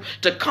push you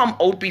to come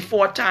out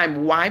before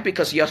time. Why?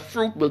 Because your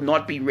fruit will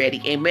not be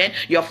ready. Amen.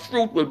 Your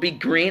fruit will be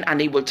green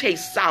and it will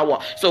taste sour.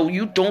 So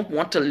you don't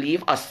want to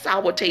leave a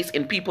sour taste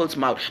in people's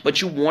mouth,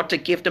 but you want to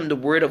give them the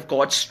word of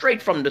God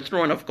straight from the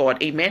throne of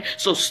God. Amen.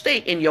 So stay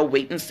in your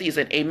waiting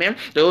season. Amen.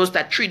 Those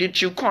that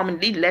treated you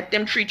commonly, let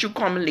them treat you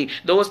commonly.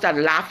 Those that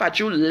laugh at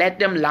you, let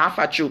them laugh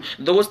at you.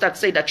 Those that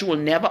say that you will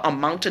never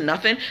amount to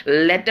nothing,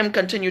 let them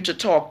continue to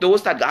talk.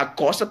 Those that are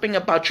gossiping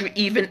about you,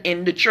 even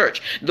in the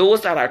church,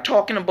 those that are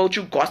talking about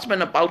you,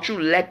 gossiping about you,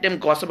 let them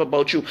gossip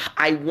about you.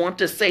 I want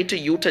to say to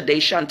you today,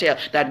 Chantel,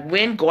 that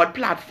when God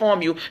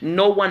platform you,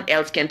 no one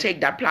else can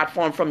take that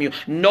platform from you.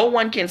 No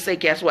one can say,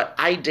 guess what?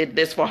 I did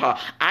this for her.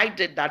 I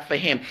did that for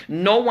him.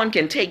 No one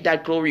can take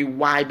that glory.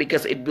 Why?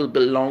 Because it will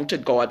belong to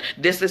God.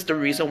 This is the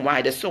reason why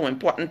it is so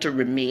important to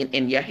remain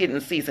in your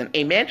hidden season.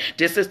 Amen.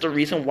 This is the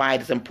reason why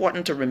it is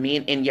important to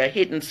remain in your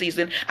hidden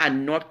season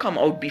and not come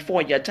out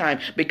before your time.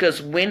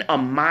 Because when a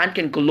man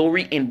can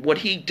glory in what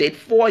he did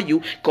for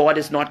you, God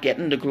is not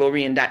getting the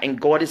glory in that. And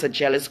God is a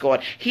jealous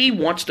God. He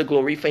wants the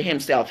glory for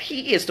himself.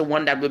 He is the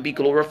one that will be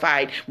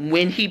glorified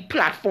when he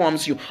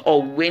platforms you,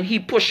 or when he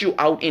push you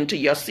out into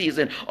your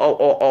season,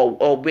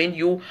 or when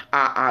you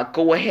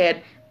go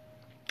ahead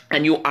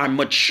and you are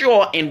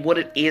mature in what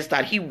it is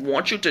that he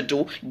wants you to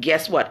do.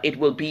 Guess what? It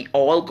will be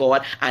all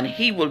God, and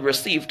he will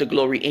receive the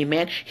glory.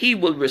 Amen. He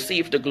will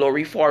receive the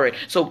glory for it.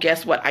 So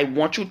guess what? I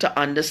want you to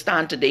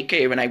understand today,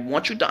 Karen. I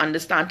want you to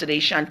understand today,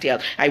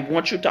 Chantel. I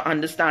want you to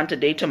understand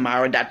today,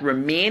 Tamara, that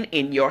remain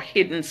in your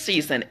hidden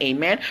season.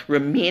 Amen.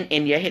 Remain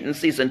in your hidden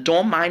season.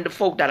 Don't mind the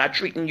folk that are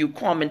treating you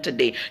common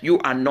today. You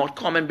are not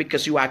common,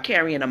 because you are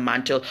carrying a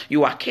mantle.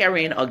 You are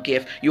carrying a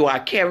gift. You are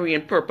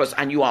carrying purpose,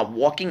 and you are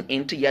walking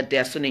into your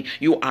destiny.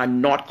 You are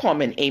not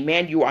common.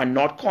 Amen. You are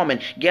not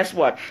common. Guess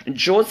what?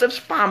 Joseph's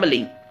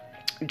family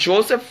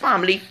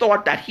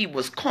thought that he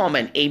was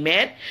common.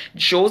 Amen.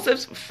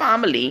 Joseph's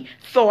family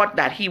thought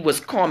that he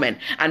was common.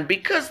 And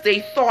because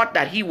they thought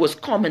that he was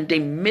common, they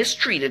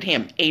mistreated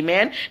him.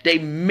 Amen. They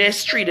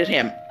mistreated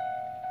him.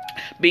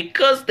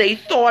 Because they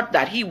thought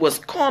that he was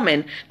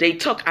coming, they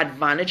took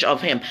advantage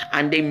of him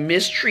and they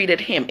mistreated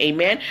him.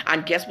 Amen.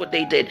 And guess what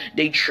they did?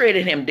 They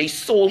traded him. They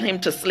sold him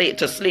to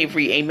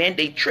slavery. Amen.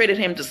 They traded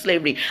him to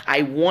slavery.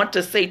 I want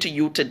to say to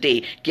you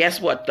today, guess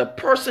what? The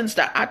persons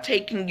that are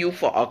taking you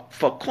for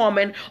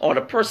common, or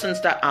the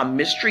persons that are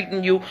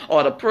mistreating you,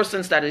 or the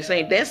persons that are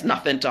saying there's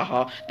nothing to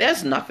her,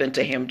 there's nothing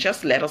to him,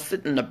 just let her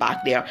sit in the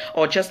back there,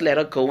 or just let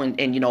her go and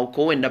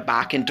go in the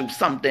back and do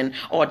something,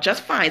 or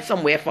just find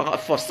somewhere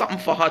for something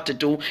for her to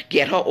do,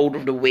 get her out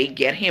of the way,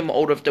 get him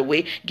out of the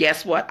way.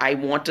 Guess what? I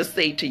want to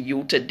say to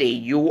you today,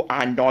 you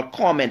are not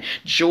common.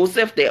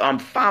 Joseph, their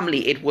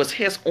family, it was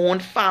his own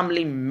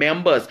family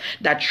members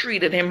that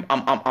treated him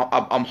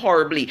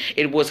horribly.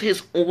 It was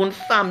his own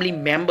family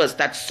members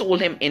that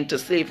sold him into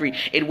slavery.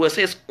 It was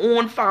his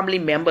own family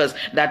members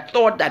that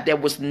thought that there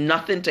was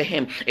nothing to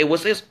him. It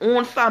was his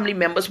own family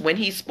members, when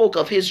he spoke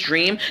of his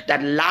dream,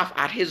 that laughed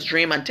at his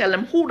dream and tell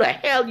him, who the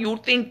hell you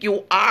think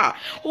you are?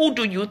 Who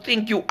do you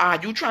think you are?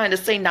 You trying to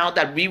say now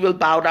that we will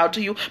bow down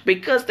to you?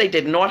 Because they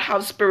did not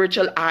have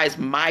spiritual eyes.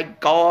 My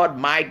God,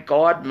 my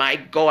God, my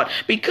God.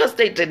 Because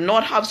they did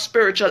not have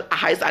spiritual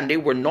eyes and they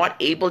were not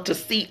able to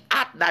see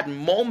at that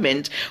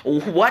moment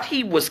what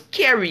he was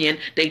carrying,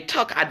 they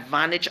took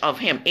advantage of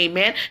him.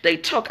 Amen. They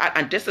took,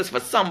 and this is for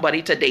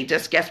somebody today.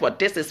 Just guess what?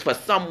 This is for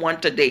someone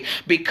today.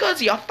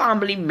 Because your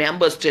family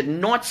members did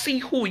not see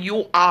who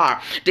you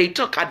are, they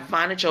took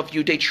advantage of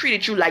you. They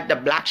treated you like the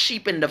black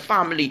sheep in the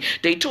family.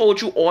 They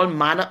told you all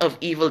manner of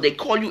evil. They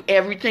call you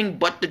everything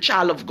but the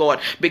child of God.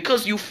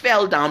 Because you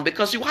fell down,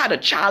 because you had a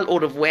child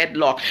out of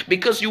wedlock,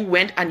 because you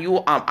went and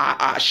you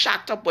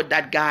shacked up with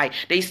that guy.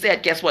 They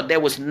said, guess what? There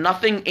was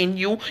nothing in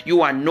you.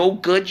 You are no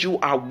good. You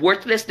are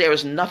worthless. There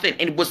is nothing.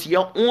 It was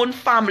your own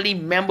family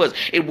members.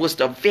 It was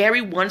the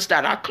very ones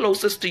that are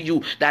closest to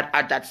you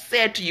that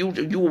said to you,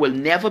 you will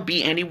never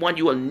be anyone.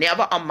 You will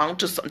never amount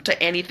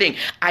to anything.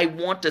 I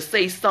want to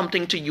say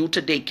something to you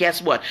today.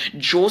 Guess what?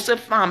 Joseph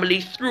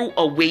family threw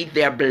away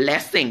their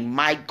blessing.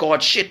 My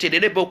God.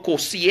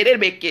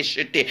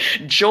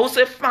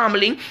 Joseph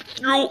family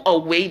threw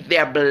away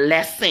their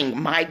blessing.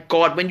 My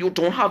God, when you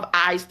don't have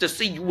eyes to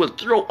see, you will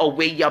throw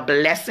away your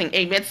blessing.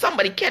 Amen.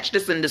 Somebody catch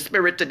this in the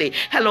spirit today.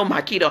 Hello,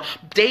 Makita.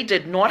 They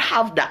did not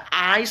have the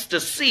eyes to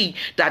see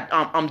that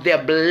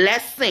their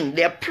blessing,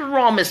 their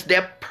promise,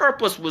 their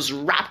purpose was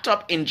wrapped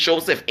up in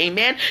Joseph.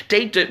 Amen.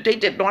 They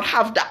did not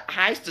have the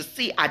eyes to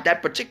see at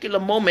that particular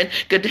moment.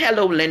 Good.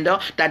 Hello, Linda.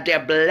 That their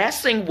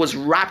blessing was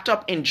wrapped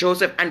up in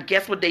Joseph. And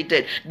guess what they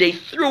did? They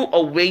threw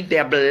away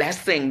their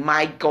blessing.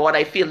 My God,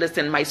 I feel this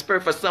in my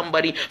spirit for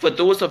somebody. For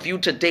those of you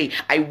today,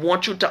 I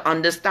want you to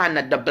understand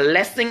that the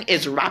blessing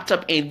is wrapped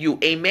up in you.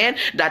 Amen.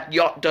 That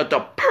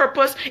the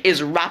purpose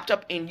is wrapped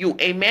up in you.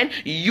 Amen.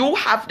 You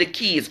have the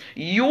keys.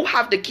 You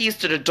have the keys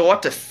to the door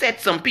to set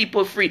some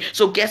people free.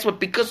 So guess what?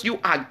 Because you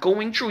are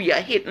going through your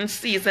hidden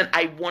season,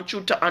 I want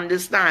you to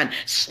understand.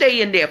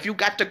 Stay in there. If you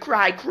got to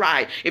cry,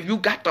 cry. If you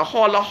got to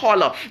holler,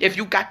 holler. If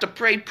you got to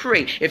pray,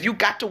 pray. If you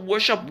got to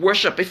worship,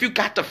 worship. If you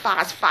got to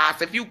fast,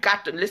 fast. If you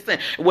got to listen,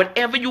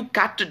 whatever you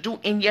got to do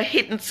in your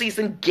hidden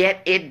season,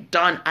 get it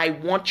done. I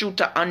want you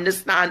to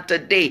understand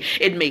today.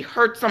 It may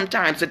hurt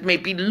sometimes. It may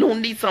be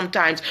lonely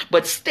sometimes,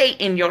 but stay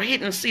in your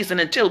hidden season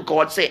until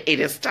God said it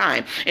is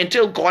time.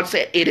 Until God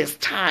said it is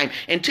time.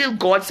 Until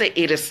God said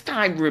it is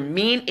time.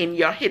 Remain in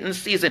your hidden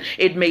season.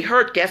 It may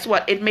hurt. Guess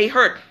what? It may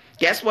hurt.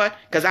 Guess what?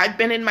 Because I've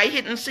been in my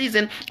hidden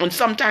season, and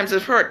sometimes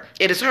it's hurt.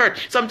 It is hurt.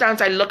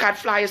 Sometimes I look at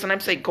flyers and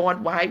I'm saying,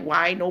 God,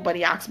 why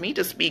nobody asked me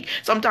to speak?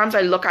 Sometimes I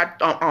look at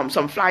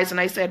some flyers and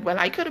I said, well,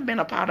 I could have been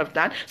a part of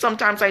that.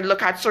 Sometimes I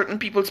look at certain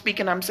people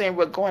speaking, I'm saying,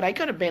 well, God, I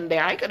could have been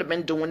there. I could have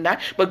been doing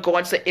that. But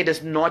God said, it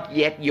is not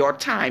yet your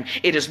time.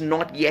 It is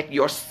not yet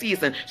your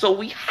season. So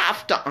we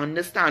have to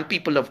understand,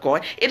 people of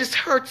God, it is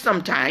hurt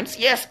sometimes.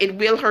 Yes, it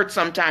will hurt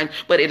sometimes,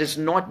 but it is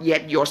not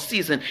yet your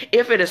season.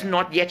 If it is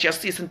not yet your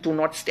season, do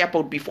not step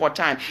out before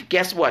time.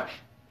 Guess what?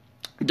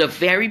 The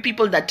very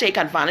people that take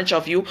advantage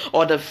of you,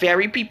 or the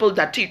very people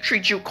that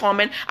treat you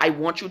common, I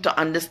want you to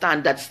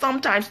understand that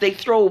sometimes they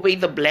throw away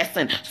the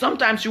blessing.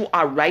 Sometimes you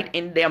are right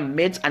in their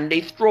midst and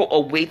they throw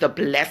away the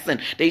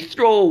blessing. They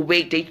throw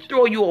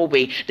you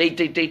away. They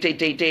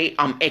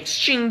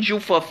exchange you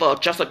for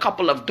just a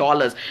couple of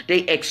dollars. They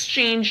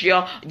exchange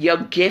your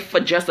gift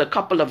for just a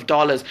couple of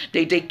dollars.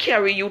 They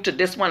carry you to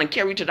this one and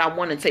carry to that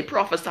one and say,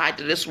 prophesy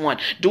to this one,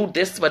 do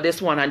this for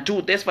this one and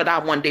do this for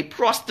that one. They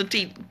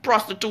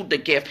prostitute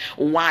the gift.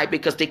 Why?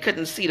 Because they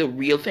couldn't see the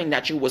real thing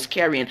that you was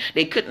carrying.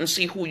 They couldn't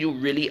see who you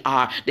really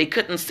are. They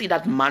couldn't see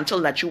that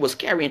mantle that you was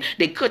carrying.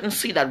 They couldn't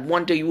see that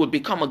one day you will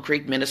become a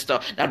great minister,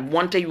 that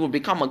one day you will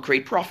become a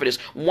great prophetess,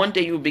 one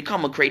day you will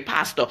become a great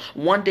pastor,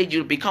 one day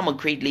you'll become a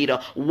great leader,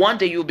 one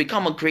day you'll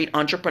become a great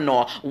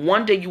entrepreneur,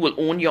 one day you will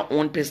own your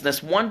own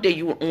business, one day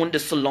you will own the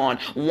salon,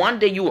 one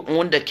day you will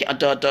own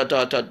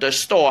the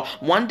store,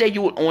 one day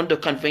you will own the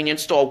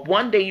convenience store,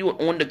 one day you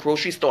will own the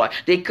grocery store.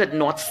 They could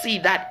not see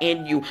that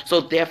in you, so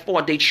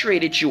therefore they traded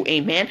traded you,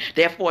 amen.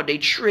 Therefore, they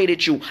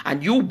traded you,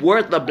 and you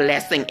were the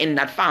blessing in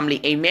that family,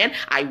 amen.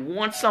 I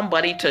want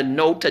somebody to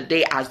know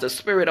today, as the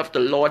Spirit of the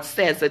Lord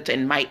says it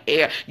in my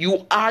ear,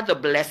 you are the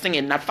blessing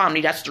in that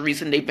family. That's the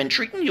reason they've been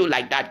treating you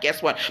like that.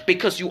 Guess what?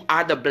 Because you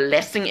are the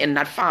blessing in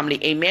that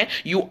family, amen.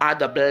 You are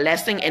the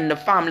blessing in the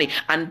family.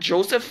 And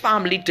Joseph's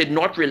family did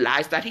not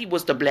realize that he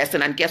was the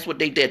blessing, and guess what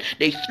they did?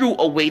 They threw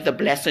away the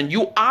blessing.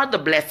 You are the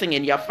blessing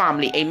in your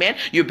family, amen.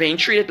 You're being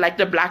treated like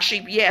the black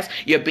sheep. Yes,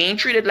 you're being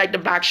treated like the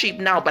black sheep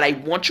now, but I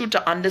want you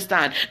to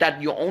understand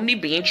that you're only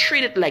being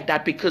treated like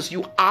that because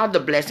you are the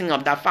blessing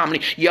of that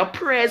family. Your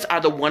prayers are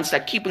the ones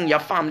that are keeping your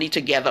family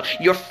together.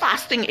 Your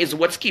fasting is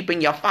what's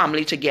keeping your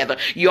family together.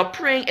 Your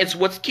praying is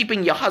what's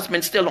keeping your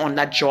husband still on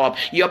that job.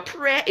 Your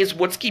prayer is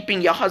what's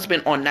keeping your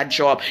husband on that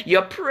job.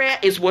 Your prayer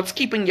is what's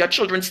keeping your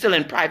children still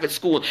in private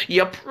school.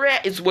 Your prayer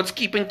is what's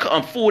keeping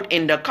food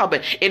in the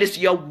cupboard. It is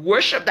your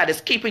worship that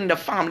is keeping the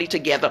family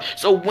together.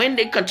 So when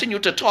they continue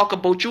to talk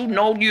about you,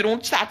 no, you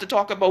don't start to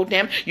talk about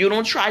them. You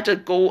don't try to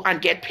go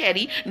and get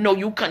petty. No,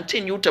 you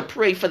continue to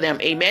pray for them,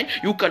 amen.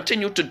 You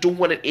continue to do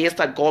what it is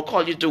that God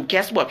called you to do.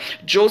 Guess what?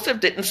 Joseph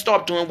didn't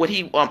stop doing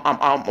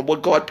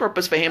what God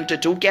purposed for him to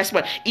do. Guess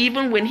what?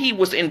 Even when he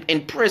was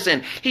in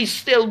prison, he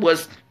still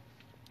was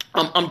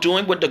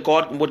doing what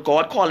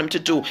God called him to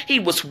do. He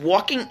was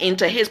walking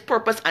into his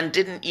purpose and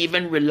didn't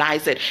even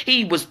realize it.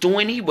 He was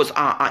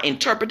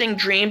interpreting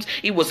dreams.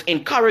 He was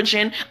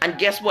encouraging, and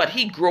guess what?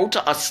 He grew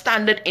to a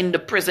standard in the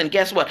prison.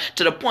 Guess what?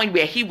 To the point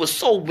where he was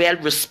so well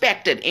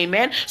respected.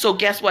 Amen. So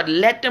guess what?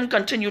 Let them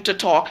continue to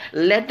talk.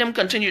 Let them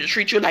continue to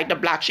treat you like the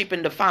black sheep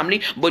in the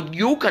family, but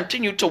you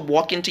continue to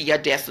walk into your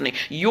destiny.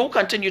 You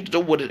continue to do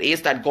what it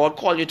is that God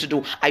called you to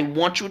do. I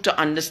want you to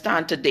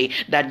understand today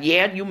that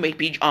you may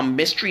be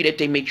mistreated.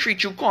 They may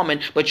treat you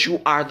common, but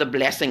you are the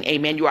blessing,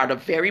 amen. You are the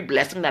very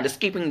blessing that is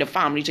keeping the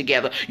family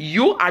together.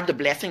 You are the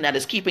blessing that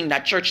is keeping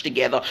that church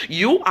together.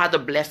 You are the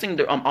blessing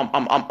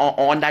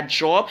on that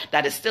job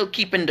that is still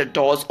keeping the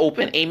doors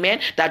open,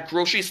 amen. That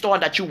grocery store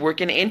that you're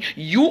working in,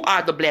 you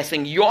are the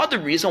blessing. You're the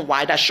reason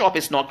why that shop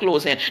is not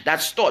closing.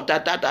 That store,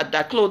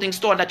 that clothing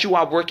store that you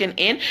are working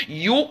in,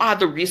 you are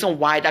the reason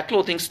why that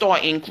clothing store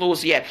ain't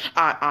closed yet.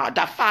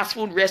 That fast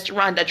food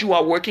restaurant that you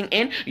are working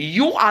in,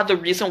 you are the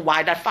reason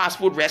why that fast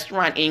food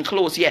restaurant ain't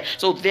closed yet.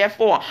 So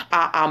therefore,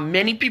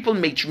 many people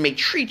may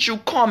treat you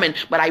common,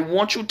 but I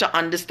want you to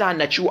understand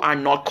that you are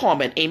not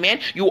common. Amen.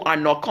 You are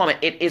not common.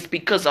 It is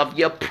because of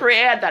your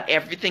prayer that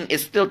everything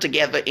is still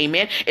together.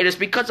 Amen. It is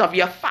because of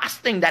your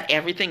fasting that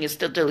everything is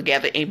still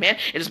together. Amen.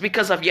 It is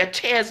because of your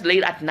tears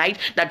late at night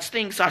that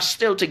things are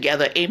still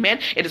together. Amen.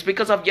 It is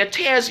because of your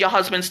tears your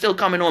husband's still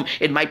coming home.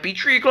 It might be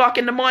 3 o'clock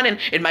in the morning.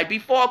 It might be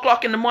 4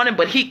 o'clock in the morning,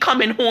 but he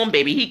coming home,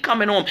 baby. He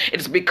coming home.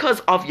 It is because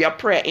of your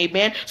prayer.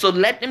 Amen. So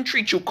let them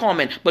treat you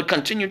common, but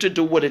continue to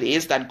do what it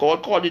is that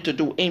God called you to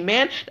do.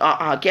 Amen.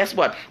 Guess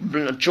what?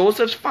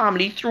 Joseph's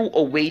family threw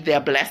away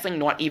their blessing,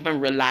 not even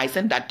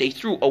realizing that they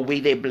threw away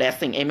their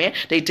blessing. Amen.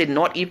 They did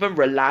not even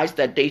realize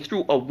that they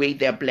threw away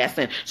their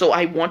blessing. So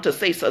I want to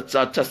say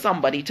to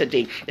somebody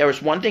today, there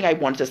is one thing I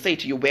want to say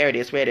to you. Where it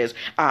is.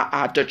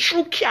 The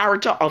true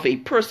character of a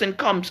person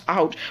comes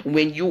out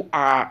when you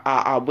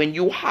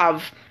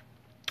have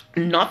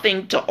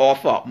nothing to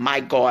offer.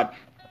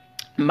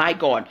 My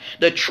God,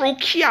 the true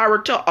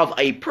character of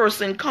a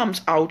person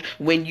comes out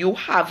when you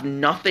have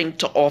nothing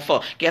to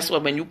offer. Guess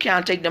what? When you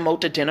can't take them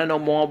out to dinner no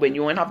more, when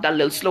you don't have that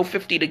little slow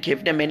 50 to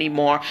give them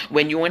anymore,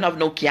 when you don't have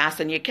no gas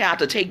in your car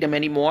to take them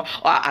anymore,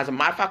 or as a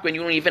matter of fact, when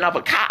you don't even have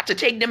a car to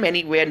take them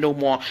anywhere no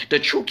more, the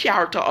true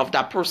character of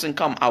that person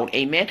come out.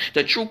 Amen.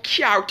 The true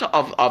character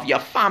of your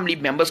family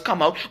members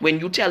come out when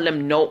you tell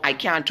them, no, I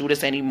can't do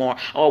this anymore.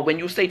 Or when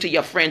you say to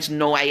your friends,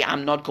 no, I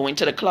am not going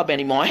to the club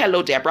anymore.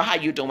 Hello, Deborah, how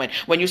you doing?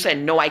 When you say,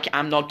 no,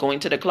 I'm not going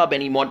to the club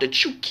anymore, the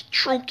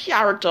true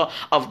character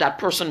of that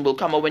person will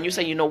come out. When you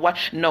say, you know what,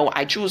 no,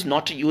 I choose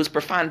not to use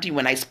profanity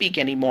when I speak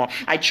anymore,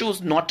 I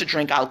choose not to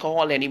drink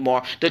alcohol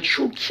anymore, the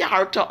true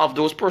character of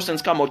those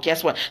persons come out.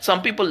 Guess what?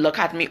 Some people look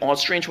at me all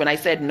strange when I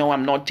said, no,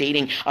 I'm not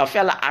dating. A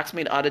fella asked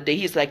me the other day,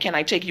 he's like, can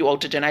I take you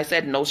out to dinner? I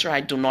said, no, sir, I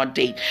do not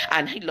date.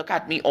 And he looked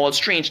at me all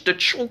strange. The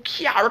true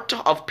character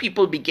of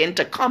people begin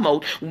to come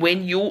out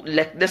when you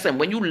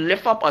when you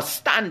lift up a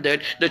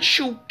standard. The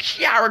true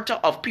character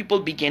of people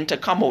begin to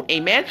come out.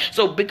 Amen.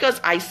 So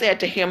because I said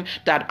to him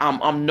that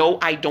no,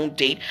 I don't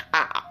date,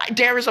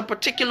 there is a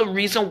particular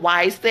reason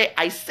why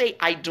I say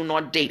I do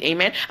not date.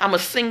 Amen. I'm a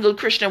single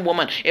Christian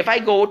woman. If I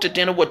go to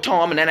dinner with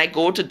Tom, and then I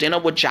go to dinner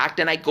with Jack,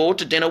 then I go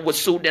to dinner with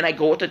Sue, then I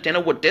go to dinner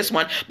with this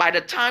one, by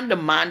the time the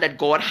man that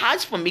God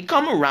has for me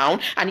come around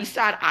and he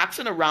start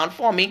asking around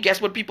for me, guess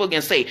what people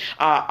can say?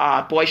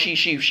 Boy,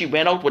 she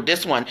went out with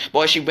this one.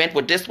 Boy, she went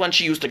with this one.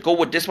 She used to go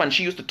with this one.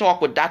 She used to talk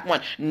with that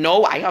one.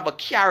 No, I have a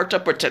character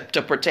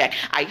to protect.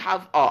 I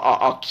have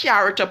a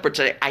character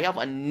protect. I have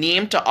a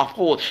name to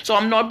uphold. So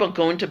I'm not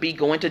going to be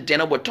going to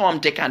dinner with Tom,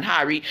 Dick, and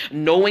Harry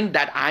knowing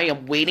that I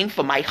am waiting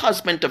for my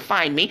husband to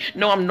find me.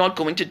 No, I'm not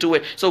going to do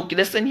it. So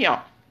listen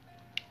here.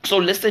 So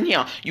listen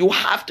here, you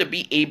have to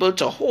be able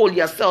to hold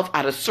yourself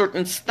at a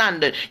certain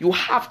standard. You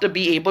have to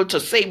be able to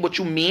say what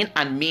you mean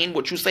and mean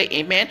what you say,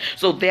 amen.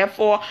 So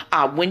therefore,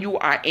 when you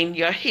are in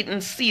your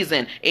hidden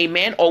season,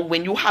 amen, or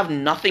when you have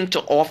nothing to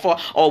offer,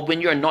 or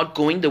when you're not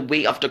going the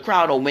way of the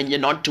crowd, or when you're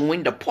not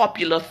doing the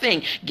popular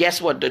thing,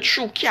 guess what? The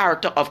true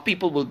character of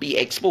people will be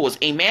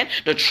exposed, amen.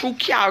 The true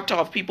character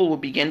of people will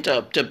begin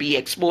to be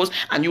exposed,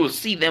 and you will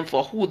see them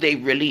for who they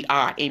really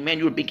are, amen.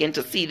 You will begin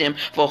to see them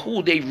for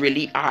who they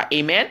really are,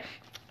 amen.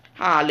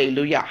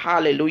 Hallelujah,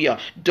 hallelujah.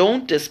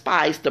 Don't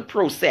despise the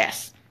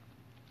process.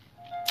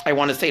 I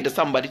want to say to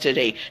somebody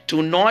today,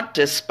 do not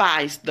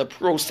despise the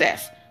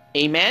process.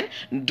 Amen.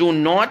 Do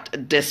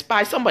not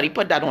despise. Somebody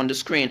put that on the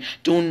screen.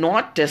 Do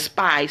not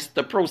despise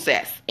the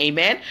process.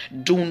 Amen.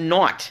 Do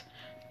not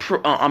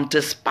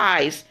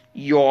despise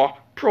your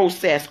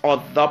process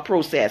or the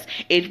process.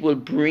 It will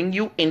bring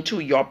you into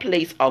your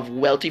place of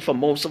wealthy. For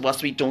most of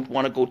us, we don't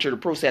want to go through the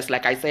process.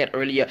 Like I said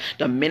earlier,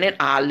 the minute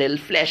our little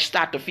flesh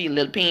start to feel a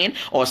little pain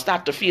or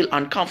start to feel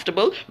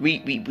uncomfortable,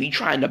 we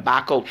trying to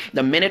back out.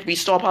 The minute we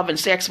stop having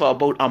sex for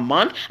about a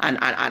month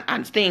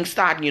and things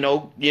start, you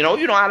know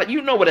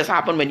what has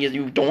happened when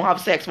you don't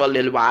have sex for a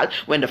little while.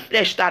 When the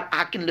flesh start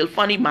acting a little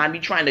funny, man, we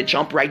trying to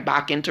jump right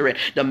back into it.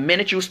 The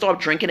minute you stop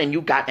drinking and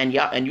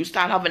you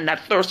start having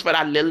that thirst for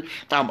that little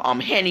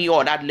Henny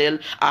or that little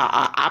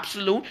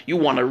absolute, you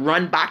want to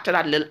run back to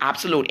that little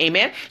absolute,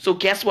 amen. So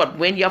guess what?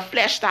 When your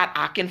flesh start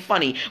acting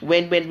funny,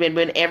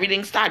 when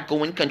everything start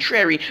going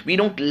contrary, we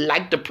don't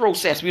like the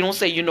process. We don't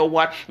say, you know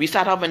what? We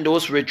start having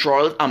those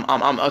withdrawal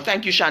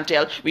thank you,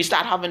 Chantel. We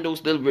start having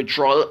those little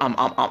withdrawal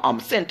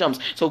symptoms.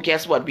 So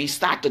guess what? We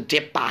start to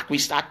dip back. We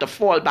start to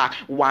fall back.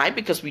 Why?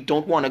 Because we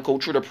don't want to go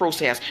through the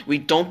process. We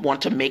don't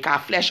want to make our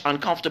flesh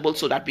uncomfortable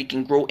so that we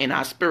can grow in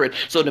our spirit.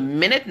 So the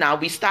minute now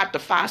we start to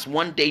fast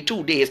 1 day,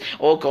 2 days,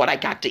 oh God,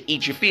 I got to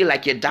eat. You feel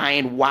like you're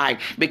dying. Why?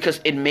 Because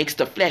it makes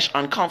the flesh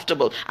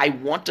uncomfortable. I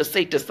want to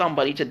say to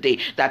somebody today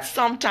that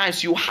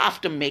sometimes you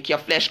have to make your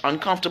flesh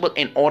uncomfortable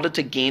in order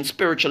to gain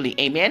spiritually.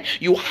 Amen.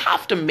 You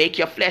have to make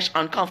your flesh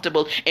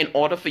uncomfortable in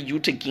order for you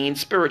to gain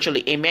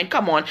spiritually. Amen.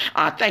 Come on.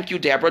 Thank you,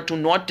 Deborah. Do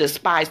not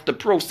despise the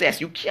process.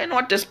 You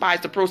cannot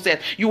despise the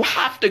process. You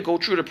have to go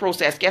through the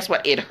process. Guess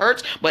what? It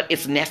hurts, but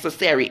it's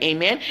necessary.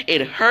 Amen.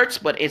 It hurts,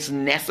 but it's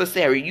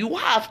necessary. You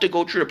have to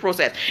go through the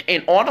process.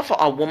 In order for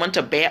a woman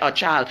to bear a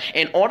child,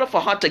 in order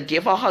for her to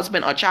give her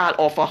husband a child,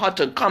 or for her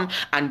to come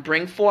and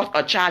bring forth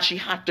a child, she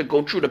had to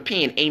go through the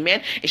pain.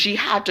 Amen. She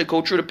had to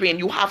go through the pain.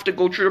 You have to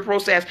go through the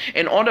process.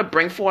 In order to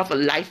bring forth a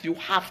life, you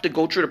have to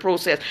go through the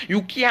process.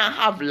 You can't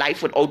have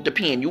life without the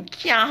pain. You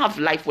can't have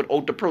life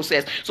without the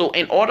process. So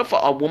in order for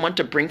a woman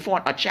to bring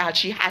forth a child,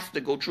 she has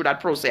to go through that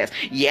process.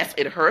 Yes,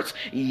 it hurts.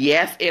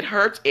 Yes, it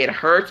hurts. It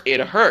hurts.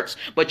 It hurts.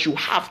 But you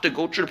have to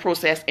go through the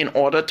process in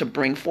order to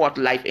bring forth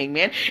life.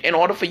 Amen. In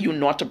order for you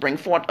not to bring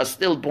forth a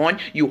stillborn,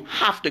 you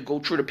have to go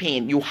through the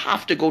pain. You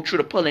have to go through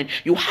the pulling.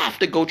 You have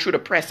to go through the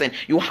pressing.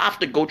 You have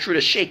to go through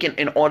the shaking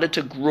in order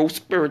to grow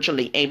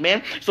spiritually.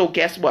 Amen. So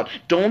guess what?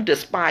 Don't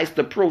despise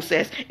the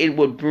process. It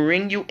will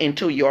bring you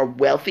into your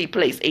wealthy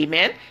place.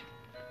 Amen.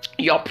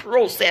 Your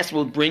process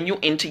will bring you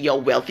into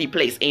your wealthy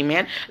place.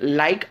 Amen.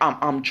 Like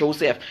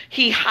Joseph,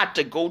 he had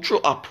to go through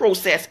a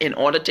process in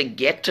order to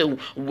get to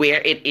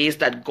where it is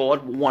that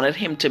God wanted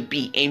him to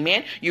be.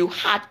 Amen. You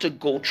had to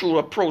go through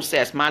a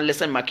process. Man,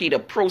 listen, Maki, the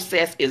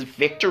process is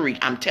victory.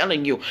 I'm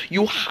telling you,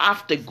 you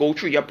have to go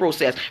through your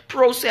process.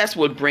 Process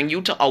will bring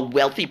you to a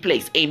wealthy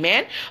place.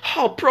 Amen.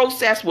 How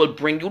process will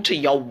bring you to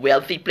your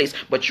wealthy place,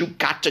 but you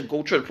got to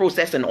go through the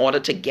process in order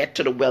to get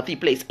to the wealthy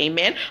place.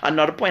 Amen.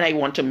 Another point I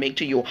want to make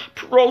to you,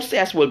 process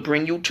will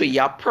bring you to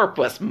your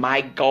purpose. My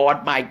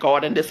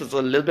God, and this is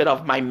a little bit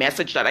of my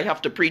message that I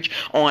have to preach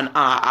on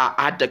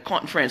at the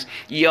conference.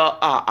 Your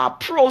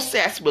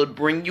process will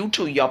bring you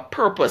to your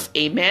purpose.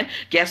 Amen.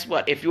 Guess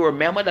what? If you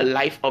remember the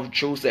life of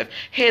Joseph,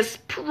 his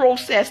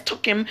process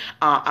took him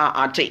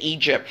to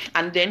Egypt,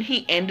 and then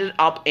he ended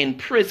up in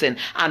prison.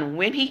 And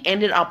when he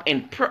ended up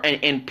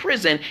in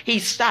prison, he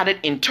started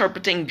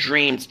interpreting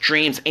dreams.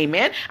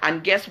 Amen.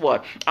 And guess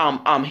what?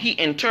 He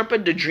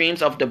interpreted the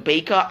dreams of the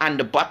baker and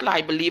the butler,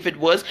 I believe it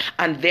was,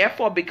 and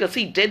therefore because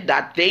he did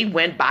that, they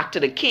went back to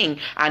the king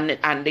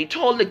and they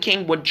told the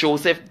king what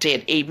Joseph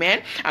did.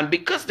 Amen. And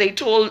because they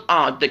told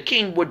the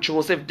king what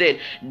Joseph did,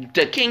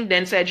 the king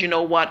then said, you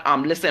know what,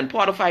 listen,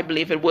 Potiphar, I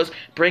believe it was,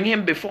 bring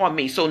him before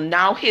me. So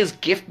now his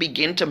gift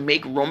began to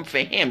make room for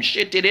him.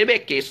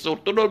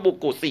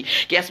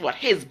 Guess what?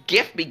 His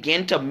gift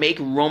began to make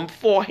room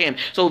for him.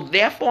 So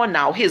therefore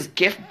now his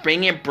gift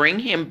bring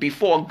him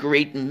before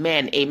great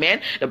men.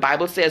 Amen. The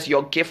Bible says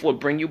your gift will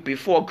bring you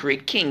before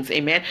great kings.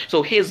 Amen.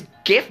 So his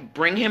gift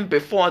bring him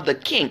before the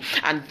king,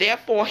 and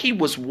therefore he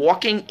was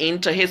walking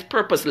into his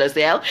purpose.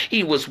 Lizelle,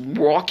 he was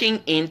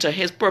walking into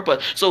his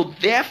purpose. So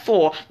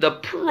therefore the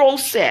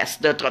process,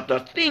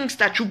 the things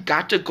that you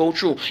got to go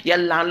through, your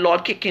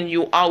landlord kicking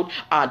you out,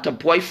 the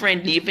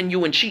boyfriend leaving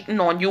you and cheating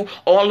on you,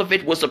 all of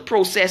it was a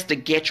process to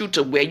get you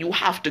to where you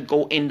have to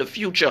go in the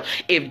future.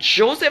 If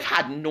Joseph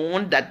had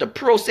known that the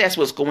process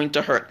was going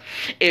to hurt,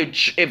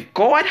 if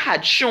God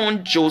had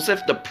shown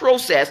Joseph the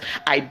process,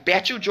 I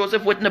bet you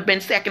Joseph wouldn't have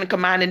been second in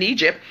command in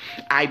Egypt.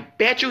 I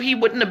bet you he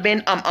wouldn't have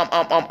been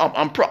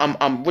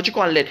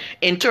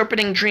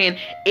interpreting dream.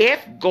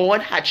 If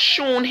God had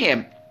shown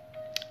him,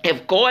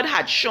 if God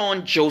had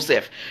shown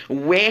Joseph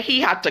where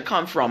he had to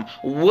come from,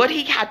 what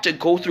he had to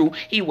go through,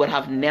 he would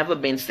have never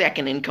been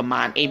second in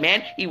command.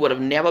 Amen. He would have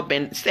never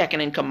been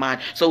second in command.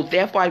 So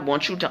therefore, I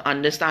want you to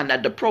understand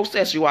that the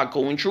process you are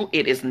going through,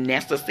 it is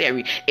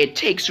necessary. It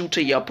takes you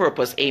to your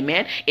purpose.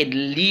 Amen. It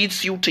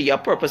leads you to your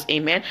purpose.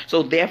 Amen.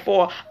 So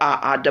therefore,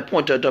 the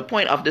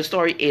point of the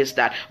story is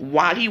that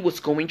while he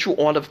was going through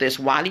all of this,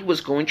 while he was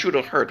going through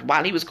the hurt,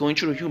 while he was going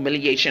through the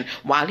humiliation,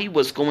 while he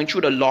was going through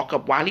the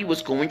lockup, while he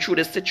was going through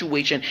the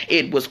situation,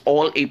 it was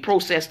all a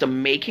process to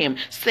make him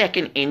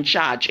second in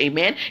charge.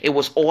 Amen. It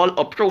was all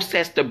a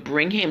process to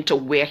bring him to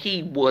where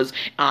he was,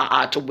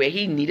 to where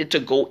he needed to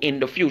go in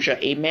the future.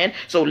 Amen.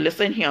 So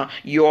listen here,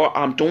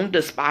 don't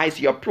despise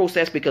your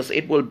process, because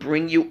it will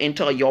bring you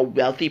into your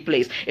wealthy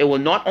place. It will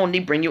not only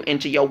bring you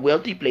into your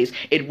wealthy place,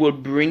 it will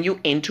bring you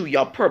into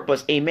your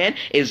purpose. Amen.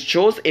 If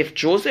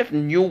Joseph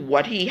knew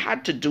what he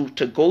had to do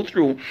to go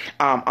through,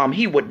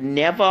 he would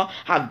never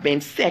have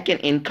been second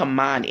in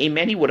command.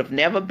 Amen. He would have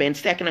never been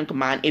second in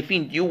command if he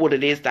knew what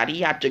it is that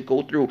he had to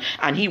go through,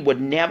 and he would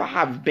never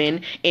have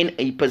been in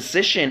a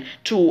position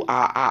to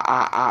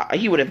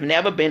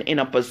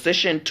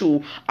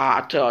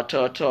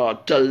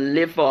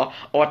deliver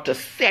or to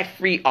set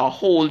free a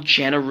whole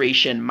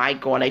generation. My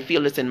God, I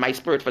feel this in my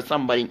spirit for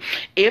somebody.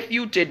 If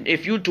you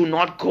do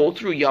not go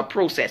through your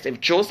process, if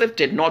Joseph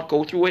did not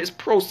go through his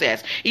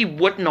process, he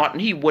would not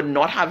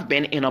have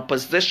been in a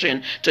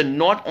position to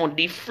not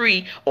only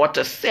free or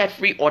to set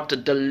free or to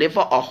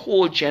deliver a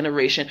whole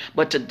generation,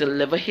 but to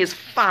deliver his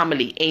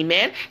family.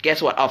 Amen.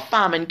 Guess what? A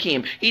famine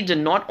came. He did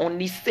not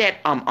only set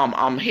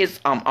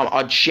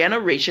a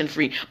generation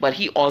free, but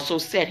he also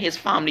set his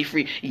family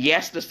free.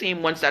 Yes, the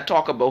same ones that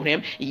talk about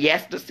him.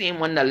 Yes, the same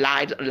one that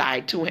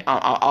lied to him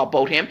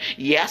about him.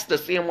 Yes, the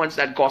same ones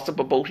that gossip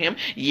about him.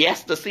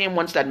 Yes, the same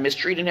ones that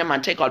mistreated him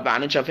and take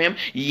advantage of him.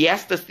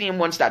 Yes, the same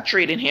ones that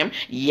traded him.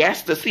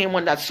 Yes, the same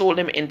one that sold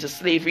him into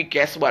slavery.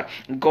 Guess what?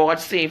 God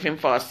saved him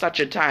for such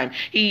a time.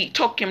 He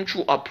took him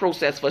through a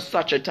process for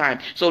such a time.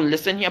 So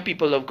listen here,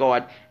 people of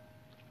God.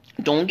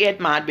 Don't get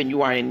mad when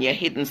you are in your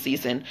hidden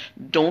season.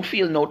 Don't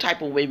feel no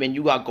type of way when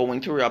you are going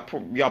through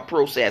your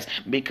process,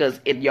 because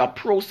your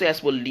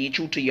process will lead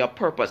you to your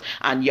purpose.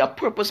 And your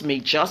purpose may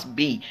just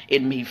be,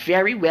 it may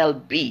very well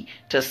be,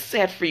 to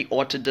set free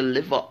or to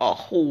deliver a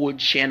whole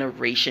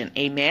generation.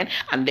 Amen.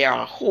 And there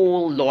are a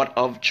whole lot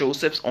of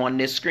Josephs on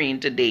this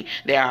screen today.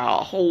 There are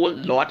a whole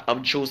lot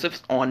of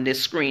Josephs on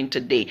this screen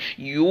today.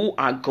 You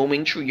are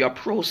going through your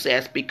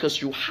process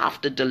because you have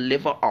to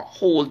deliver a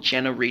whole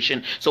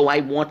generation. So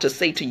I want to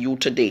say to you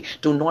today,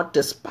 do not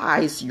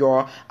despise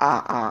your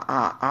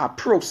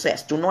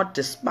process. Do not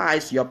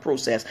despise your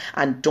process,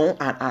 and do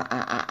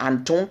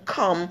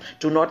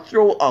not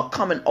throw a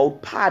coming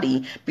out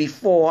party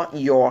before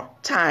your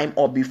time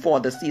or before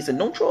the season.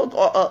 Don't throw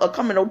a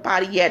coming out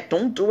party yet.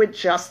 Don't do it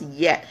just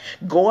yet.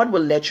 God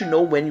will let you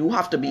know when you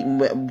have to be.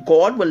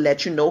 God will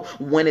let you know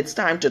when it's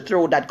time to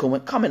throw that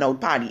coming out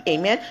party.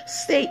 Amen.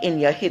 Stay in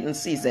your hidden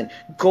season.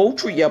 Go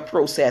through your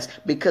process,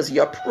 because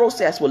your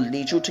process will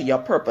lead you to your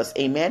purpose.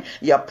 Amen.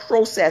 Your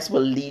process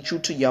will lead you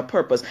to your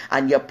purpose,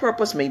 and your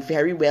purpose may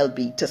very well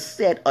be to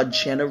set a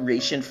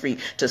generation free,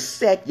 to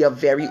set your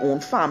very own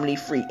family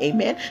free.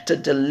 Amen. To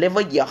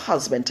deliver your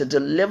husband, to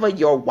deliver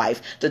your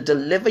wife, to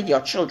deliver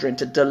your children,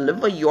 to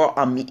deliver your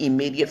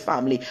immediate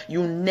family.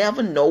 You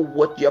never know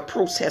what your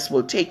process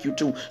will take you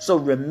to. So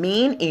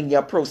remain in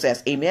your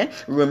process. Amen.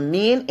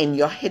 Remain in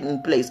your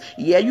hidden place.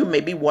 Yeah, you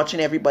may be watching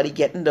everybody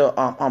getting the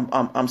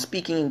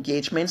speaking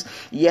engagements.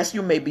 Yes,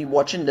 you may be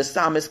watching the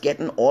psalmist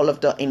getting all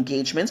of the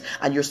engagements,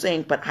 and you're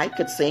saying, but I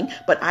could sing,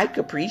 but I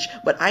could preach,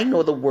 but I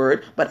know the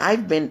word, but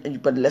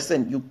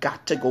listen, you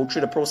got to go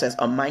through the process.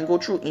 A mango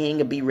tree ain't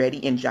gonna be ready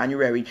in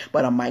January,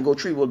 but a mango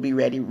tree will be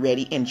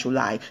ready in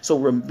July. So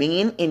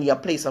remain in your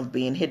place of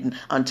being hidden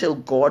until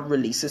God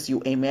releases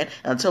you. Amen.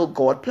 Until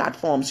God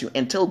platforms you,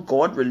 until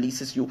God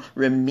releases you,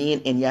 remain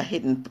in your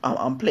hidden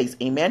place.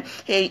 Amen.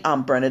 Hey,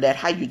 Bernadette,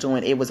 how you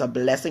doing? It was a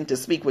blessing to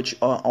speak with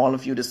all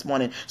of you this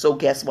morning. So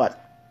guess what?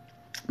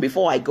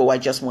 Before I go, I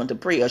just want to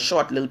pray a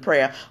short little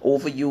prayer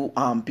over you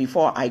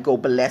before I go.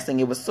 Blessing.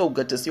 It was so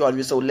good to see all of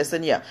you. So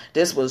listen here.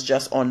 This was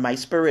just on my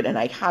spirit, and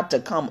I had to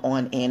come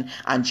on in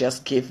and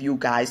just give you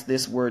guys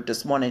this word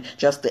this morning,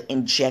 just to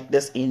inject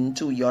this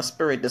into your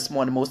spirit this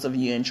morning. Most of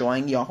you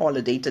enjoying your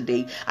holiday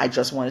today. I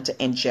just wanted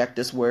to inject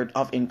this word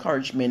of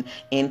encouragement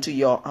into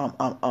your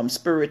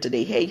spirit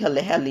today. Hey,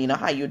 Helena,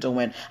 how you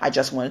doing? I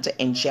just wanted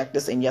to inject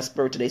this in your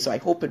spirit today. So I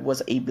hope it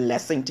was a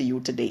blessing to you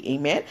today.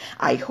 Amen.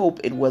 I hope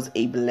it was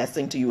a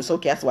blessing to you. So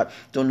guess what?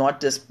 Do not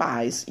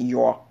despise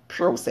your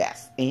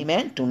process.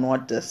 Amen. Do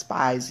not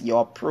despise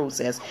your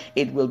process.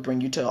 It will bring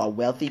you to a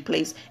wealthy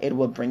place. It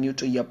will bring you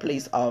to your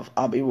place of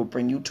it will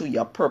bring you to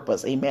your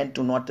purpose. Amen.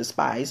 Do not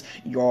despise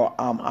your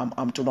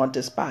do not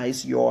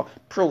despise your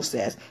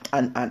process,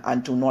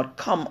 and do not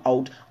come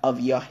out of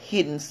your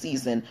hidden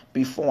season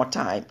before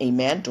time.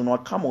 Amen. Do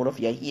not come out of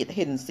your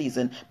hidden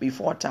season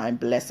before time.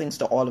 Blessings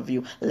to all of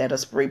you. Let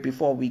us pray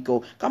before we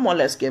go. Come on,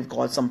 let's give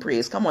God some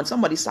praise. Come on,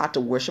 somebody start to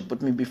worship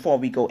with me before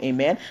we go.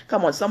 Amen.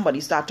 Come on,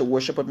 somebody start to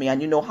worship with me.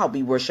 And you know how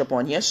we worship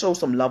on here. Show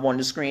some love on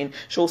the screen.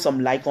 Show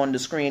some like on the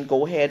screen.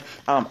 Go ahead.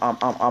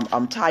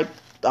 Type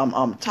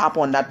tap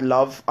on that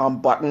love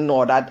button,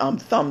 or that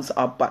thumbs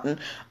up button.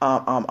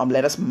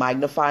 Let us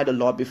magnify the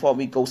Lord before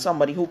we go.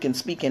 Somebody who can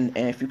speak in,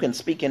 if you can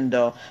speak in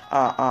the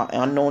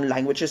unknown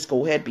languages,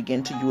 go ahead,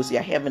 begin to use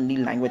your heavenly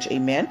language.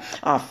 Amen.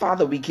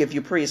 Father, we give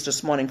you praise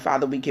this morning.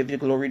 Father, we give you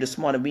glory this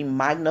morning. We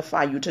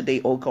magnify you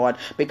today, oh God,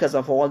 because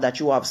of all that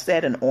you have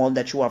said and all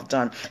that you have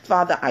done.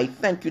 Father, I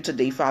thank you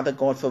today, Father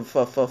God,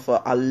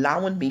 for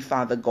allowing me,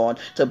 Father God,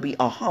 to be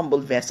a humble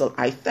vessel.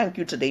 I thank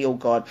you today, oh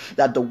God,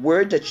 that the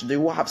word that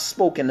you have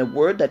spoken, the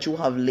word that you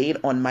have laid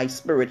on my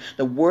spirit,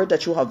 the word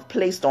that you have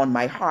placed on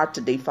my heart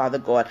today, Father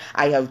God,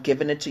 I have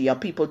given it to your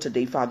people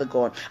today, Father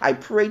God. I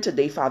pray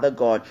today, Father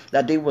God,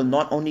 that they will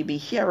not only be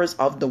hearers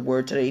of the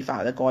word today,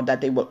 Father God,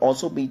 that they will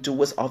also be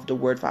doers of the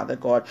word, Father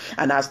God.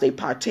 And as they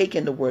partake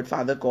in the word,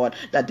 Father God,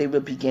 that they will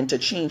begin to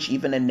change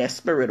even in their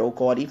spirit, oh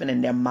God, even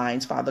in their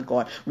minds, Father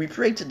God. We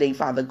pray today,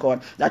 Father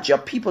God, that your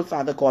people,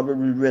 Father God,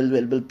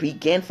 will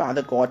begin,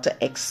 Father God,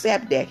 to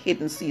accept their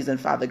hidden season,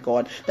 Father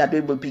God, that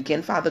they will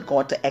begin, Father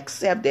God, to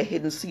accept their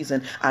hidden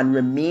season and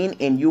remain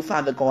in you,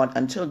 Father God,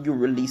 until you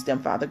release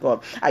them, Father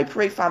God. I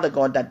pray, Father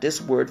God, that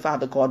this word,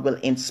 Father God, will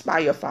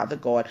inspire, Father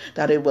God,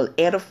 that it will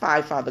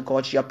edify, Father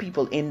God, your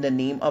people in the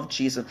name of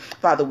Jesus.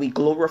 Father, we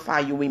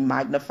glorify you, we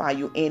magnify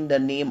you in the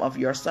name of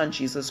your Son,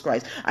 Jesus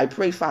Christ. I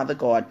pray, Father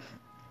God,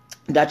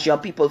 that your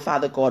people,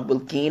 Father God, will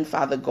gain,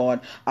 Father God,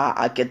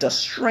 get the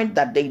strength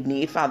that they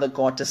need, Father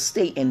God, to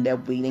stay in their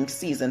waiting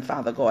season,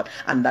 Father God,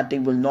 and that they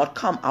will not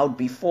come out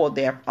before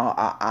their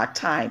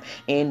time.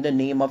 In the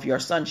name of your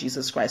Son,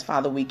 Jesus Christ.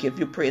 Father, we give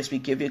you praise, we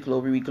give you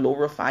glory, we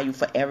glorify you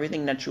for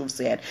everything that you've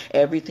said,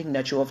 everything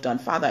that you have done.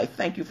 Father, I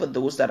thank you for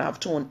those that have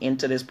tuned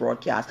into this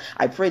broadcast.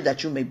 I pray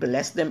that you may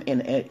bless them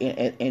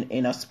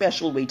in a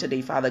special way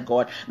today, Father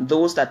God.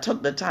 Those that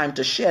took the time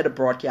to share the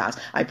broadcast,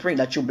 I pray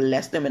that you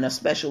bless them in a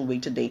special way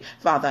today.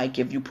 Father, I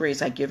give you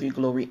praise, I give you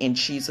glory in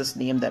Jesus'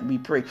 name that we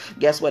pray.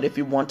 Guess what? If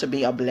you want to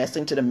be a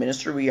blessing to the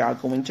ministry, we are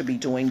going to be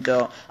doing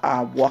the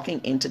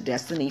Walking into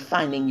Destiny,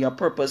 Finding Your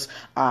Purpose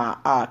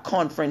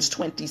Conference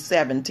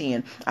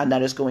 2017, and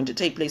that is going to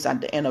take place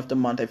at the end of the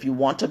month. If you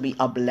want to be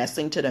a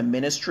blessing to the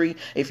ministry,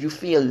 if you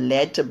feel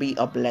led to be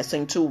a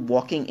blessing to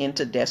Walking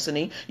into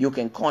Destiny, you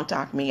can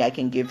contact me. I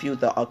can give you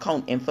the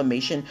account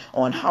information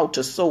on how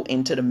to sow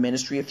into the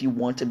ministry if you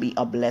want to be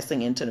a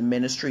blessing into the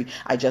ministry.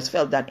 I just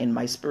felt that in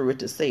my spirit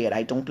to say it.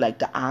 I don't like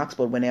to ask,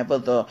 but whenever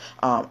the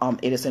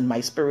it is in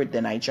my spirit,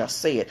 then I just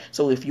say it.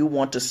 So if you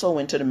want to sow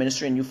into the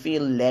ministry and you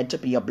feel led to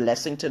be a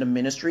blessing to the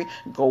ministry,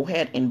 go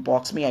ahead,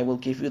 inbox me. I will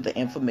give you the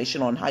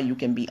information on how you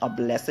can be a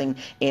blessing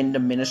in the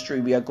ministry.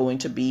 We are going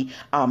to be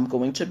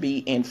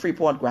in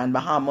Freeport, Grand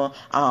Bahama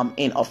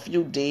in a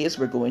few days.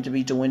 We're going to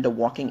be doing the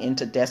Walking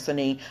into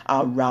Destiny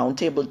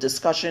roundtable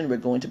discussion. We're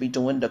going to be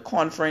doing the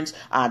conference.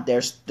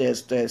 There's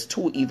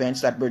 2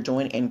 events that we're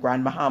doing in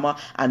Grand Bahama,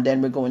 and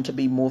then we're going to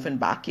be moving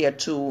back here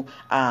to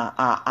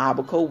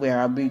Abaco,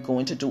 where we're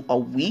going to do a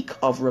week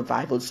of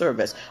revival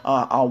service.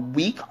 A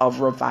week of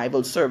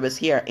revival service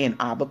here in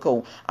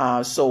Abaco.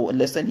 So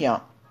listen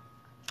here.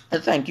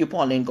 Thank you,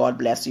 Pauline. God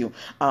bless you.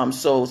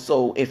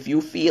 So if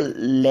you feel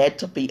led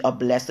to be a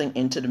blessing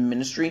into the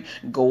ministry,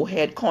 go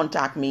ahead,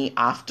 contact me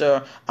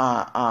after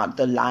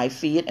the live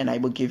feed, and I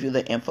will give you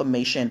the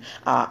information.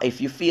 If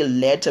you feel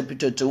led to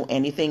do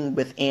anything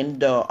within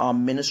the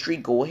ministry,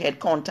 go ahead,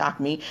 contact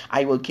me.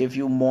 I will give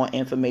you more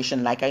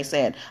information. Like I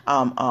said,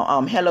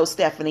 hello,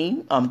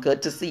 Stephanie.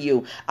 Good to see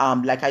you.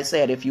 Like I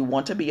said, if you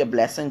want to be a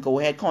blessing, go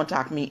ahead,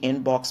 contact me,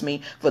 inbox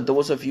me. For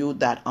those of you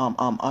that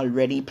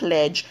already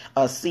pledge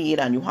a seed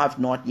and you have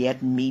not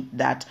yet meet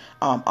that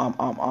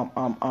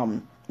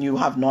you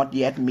have not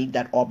yet meet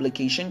that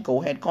obligation,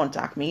 go ahead,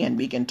 contact me, and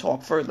we can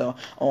talk further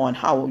on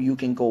how you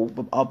can go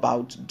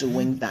about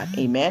doing that.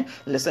 Amen.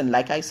 Listen,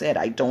 like I said,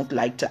 I don't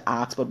like to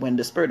ask, but when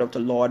the Spirit of the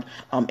Lord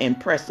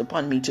impressed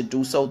upon me to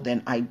do so,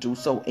 then I do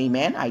so.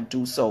 Amen. I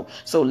do so.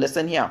 So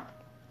listen here.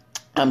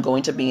 I'm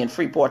going to be in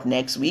Freeport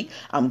next week.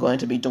 I'm going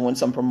to be doing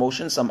some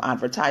promotions, some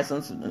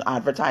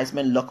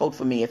advertisement. Look out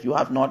for me. If you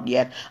have not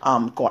yet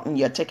gotten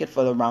your ticket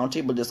for the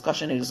roundtable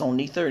discussion, it is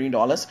only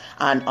 $30.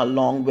 And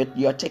along with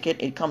your ticket,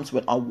 it comes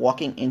with a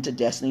Walking into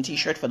Destiny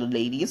t-shirt for the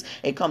ladies.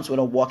 It comes with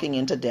a Walking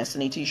into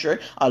Destiny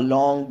t-shirt,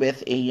 along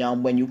with a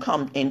when you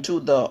come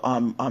into the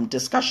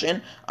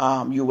discussion,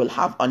 you will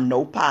have a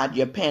notepad,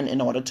 your pen,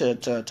 in order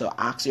to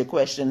ask your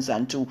questions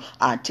and to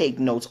take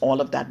notes. All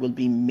of that will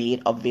be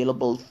made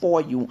available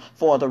for you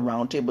for the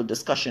roundtable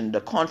discussion.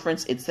 The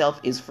conference itself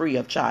is free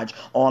of charge.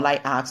 All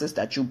I ask is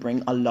that you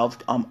bring a love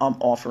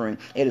offering.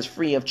 It is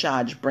free of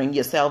charge. Bring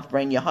yourself,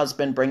 bring your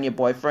husband, bring your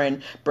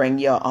boyfriend, bring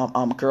your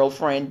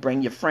girlfriend,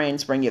 bring your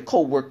friends, bring your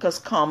co-workers.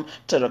 Come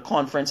to the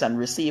conference and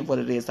receive what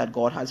it is that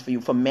God has for you.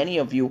 For many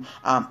of you,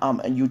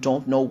 and you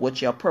don't know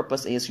what your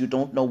purpose is. You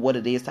don't know what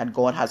it is that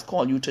God has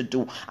called you to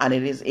do, and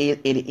it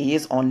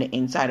is on the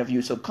inside of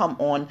you. So come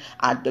on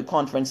at the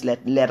conference.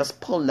 Let us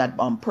pull that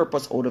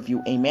purpose out of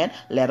you. Amen.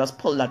 Let us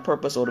pull that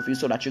purpose out of you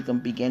so that you can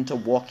begin to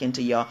walk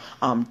into your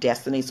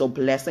destiny. So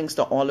blessings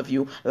to all of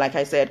you. Like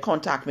I said,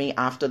 contact me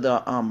after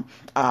the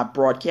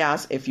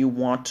broadcast if you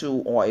want to,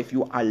 or if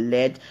you are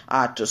led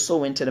to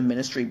sow into the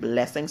ministry.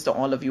 Blessings to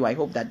all of you. I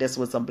hope that this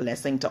was a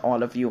blessing to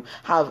all of you.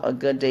 Have a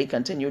good day.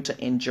 Continue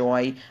to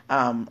enjoy.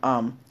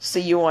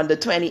 See you on the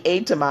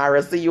 28th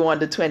tomorrow. See you on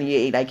the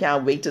 28th. I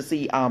can't wait to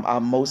see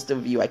most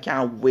of you. I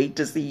can't wait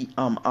to see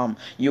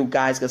you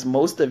guys, because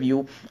most of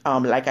you,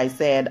 like I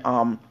said,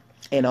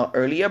 in an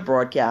earlier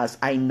broadcast,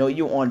 I know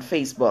you on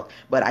Facebook,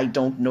 but I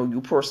don't know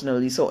you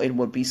personally. So it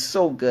would be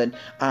so good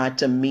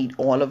to meet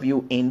all of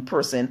you in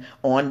person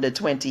on the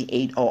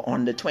 28th or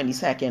on the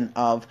 22nd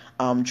of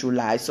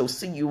July. So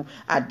see you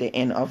at the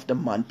end of the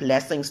month.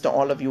 Blessings to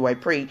all of you. I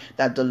pray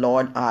that the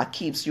Lord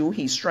keeps you,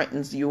 He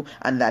strengthens you,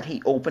 and that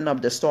He open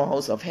up the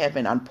storehouse of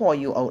heaven and pour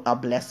you out a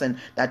blessing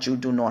that you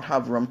do not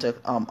have room to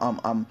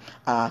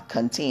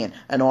contain.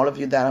 And all of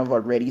you that have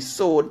already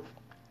sowed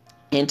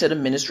into the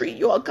ministry,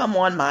 you all come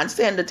on, man,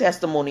 send the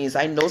testimonies.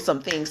 I know some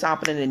things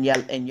happening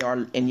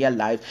in your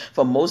life.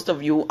 For most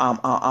of you,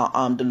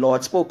 the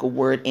Lord spoke a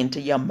word into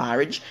your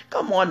marriage.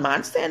 Come on,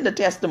 man, send the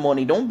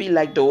testimony. Don't be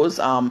like those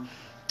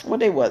what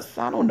they was,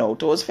 I don't know,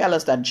 those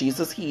fellas that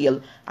Jesus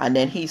healed and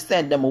then He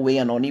sent them away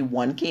and only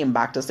one came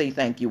back to say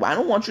thank you. I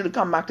don't want you to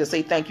come back to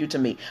say thank you to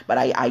me, but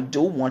I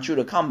do want you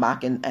to come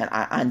back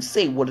and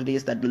say what it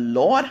is that the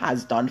Lord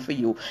has done for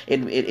you.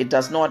 It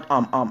does not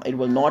it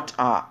will not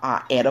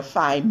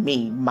edify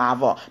me,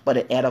 Marva, but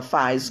it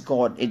edifies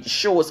God. It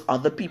shows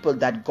other people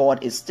that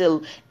God is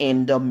still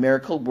in the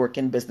miracle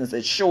working business.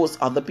 It shows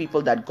other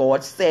people that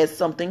God says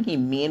something, He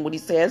means what He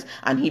says,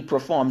 and He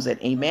performs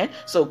it. Amen.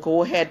 So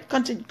go ahead,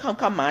 continue,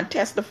 come on,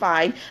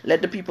 testify.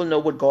 Let the people know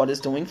what God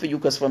is doing for you,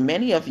 because for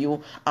many of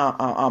you,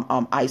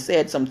 I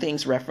said some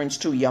things reference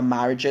to your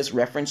marriages,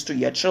 reference to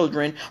your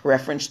children,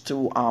 reference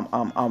to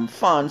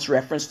funds,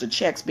 reference to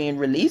checks being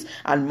released,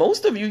 and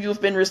most of you, you've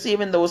been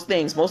receiving those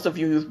things. Most of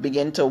you, you've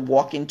begun to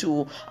walk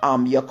into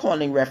your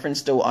calling,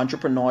 reference to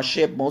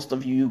entrepreneurship. Most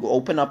of you, you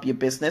open up your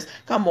business.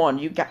 Come on,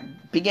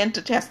 begin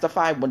to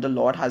testify what the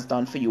Lord has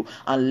done for you.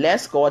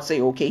 Unless God say,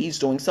 okay, He's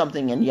doing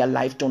something in your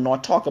life, do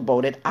not talk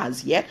about it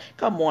as yet.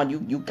 Come on,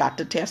 you got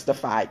to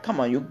testify. Come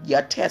on,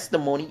 your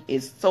testimony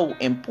is so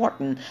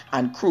important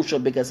and crucial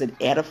because it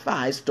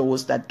edifies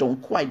those that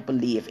don't quite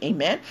believe.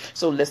 Amen.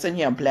 So listen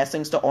here,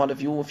 blessings to all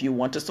of you. If you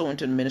want to sow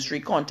into the ministry,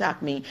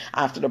 contact me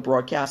after the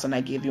broadcast and I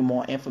give you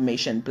more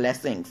information.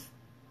 Blessings.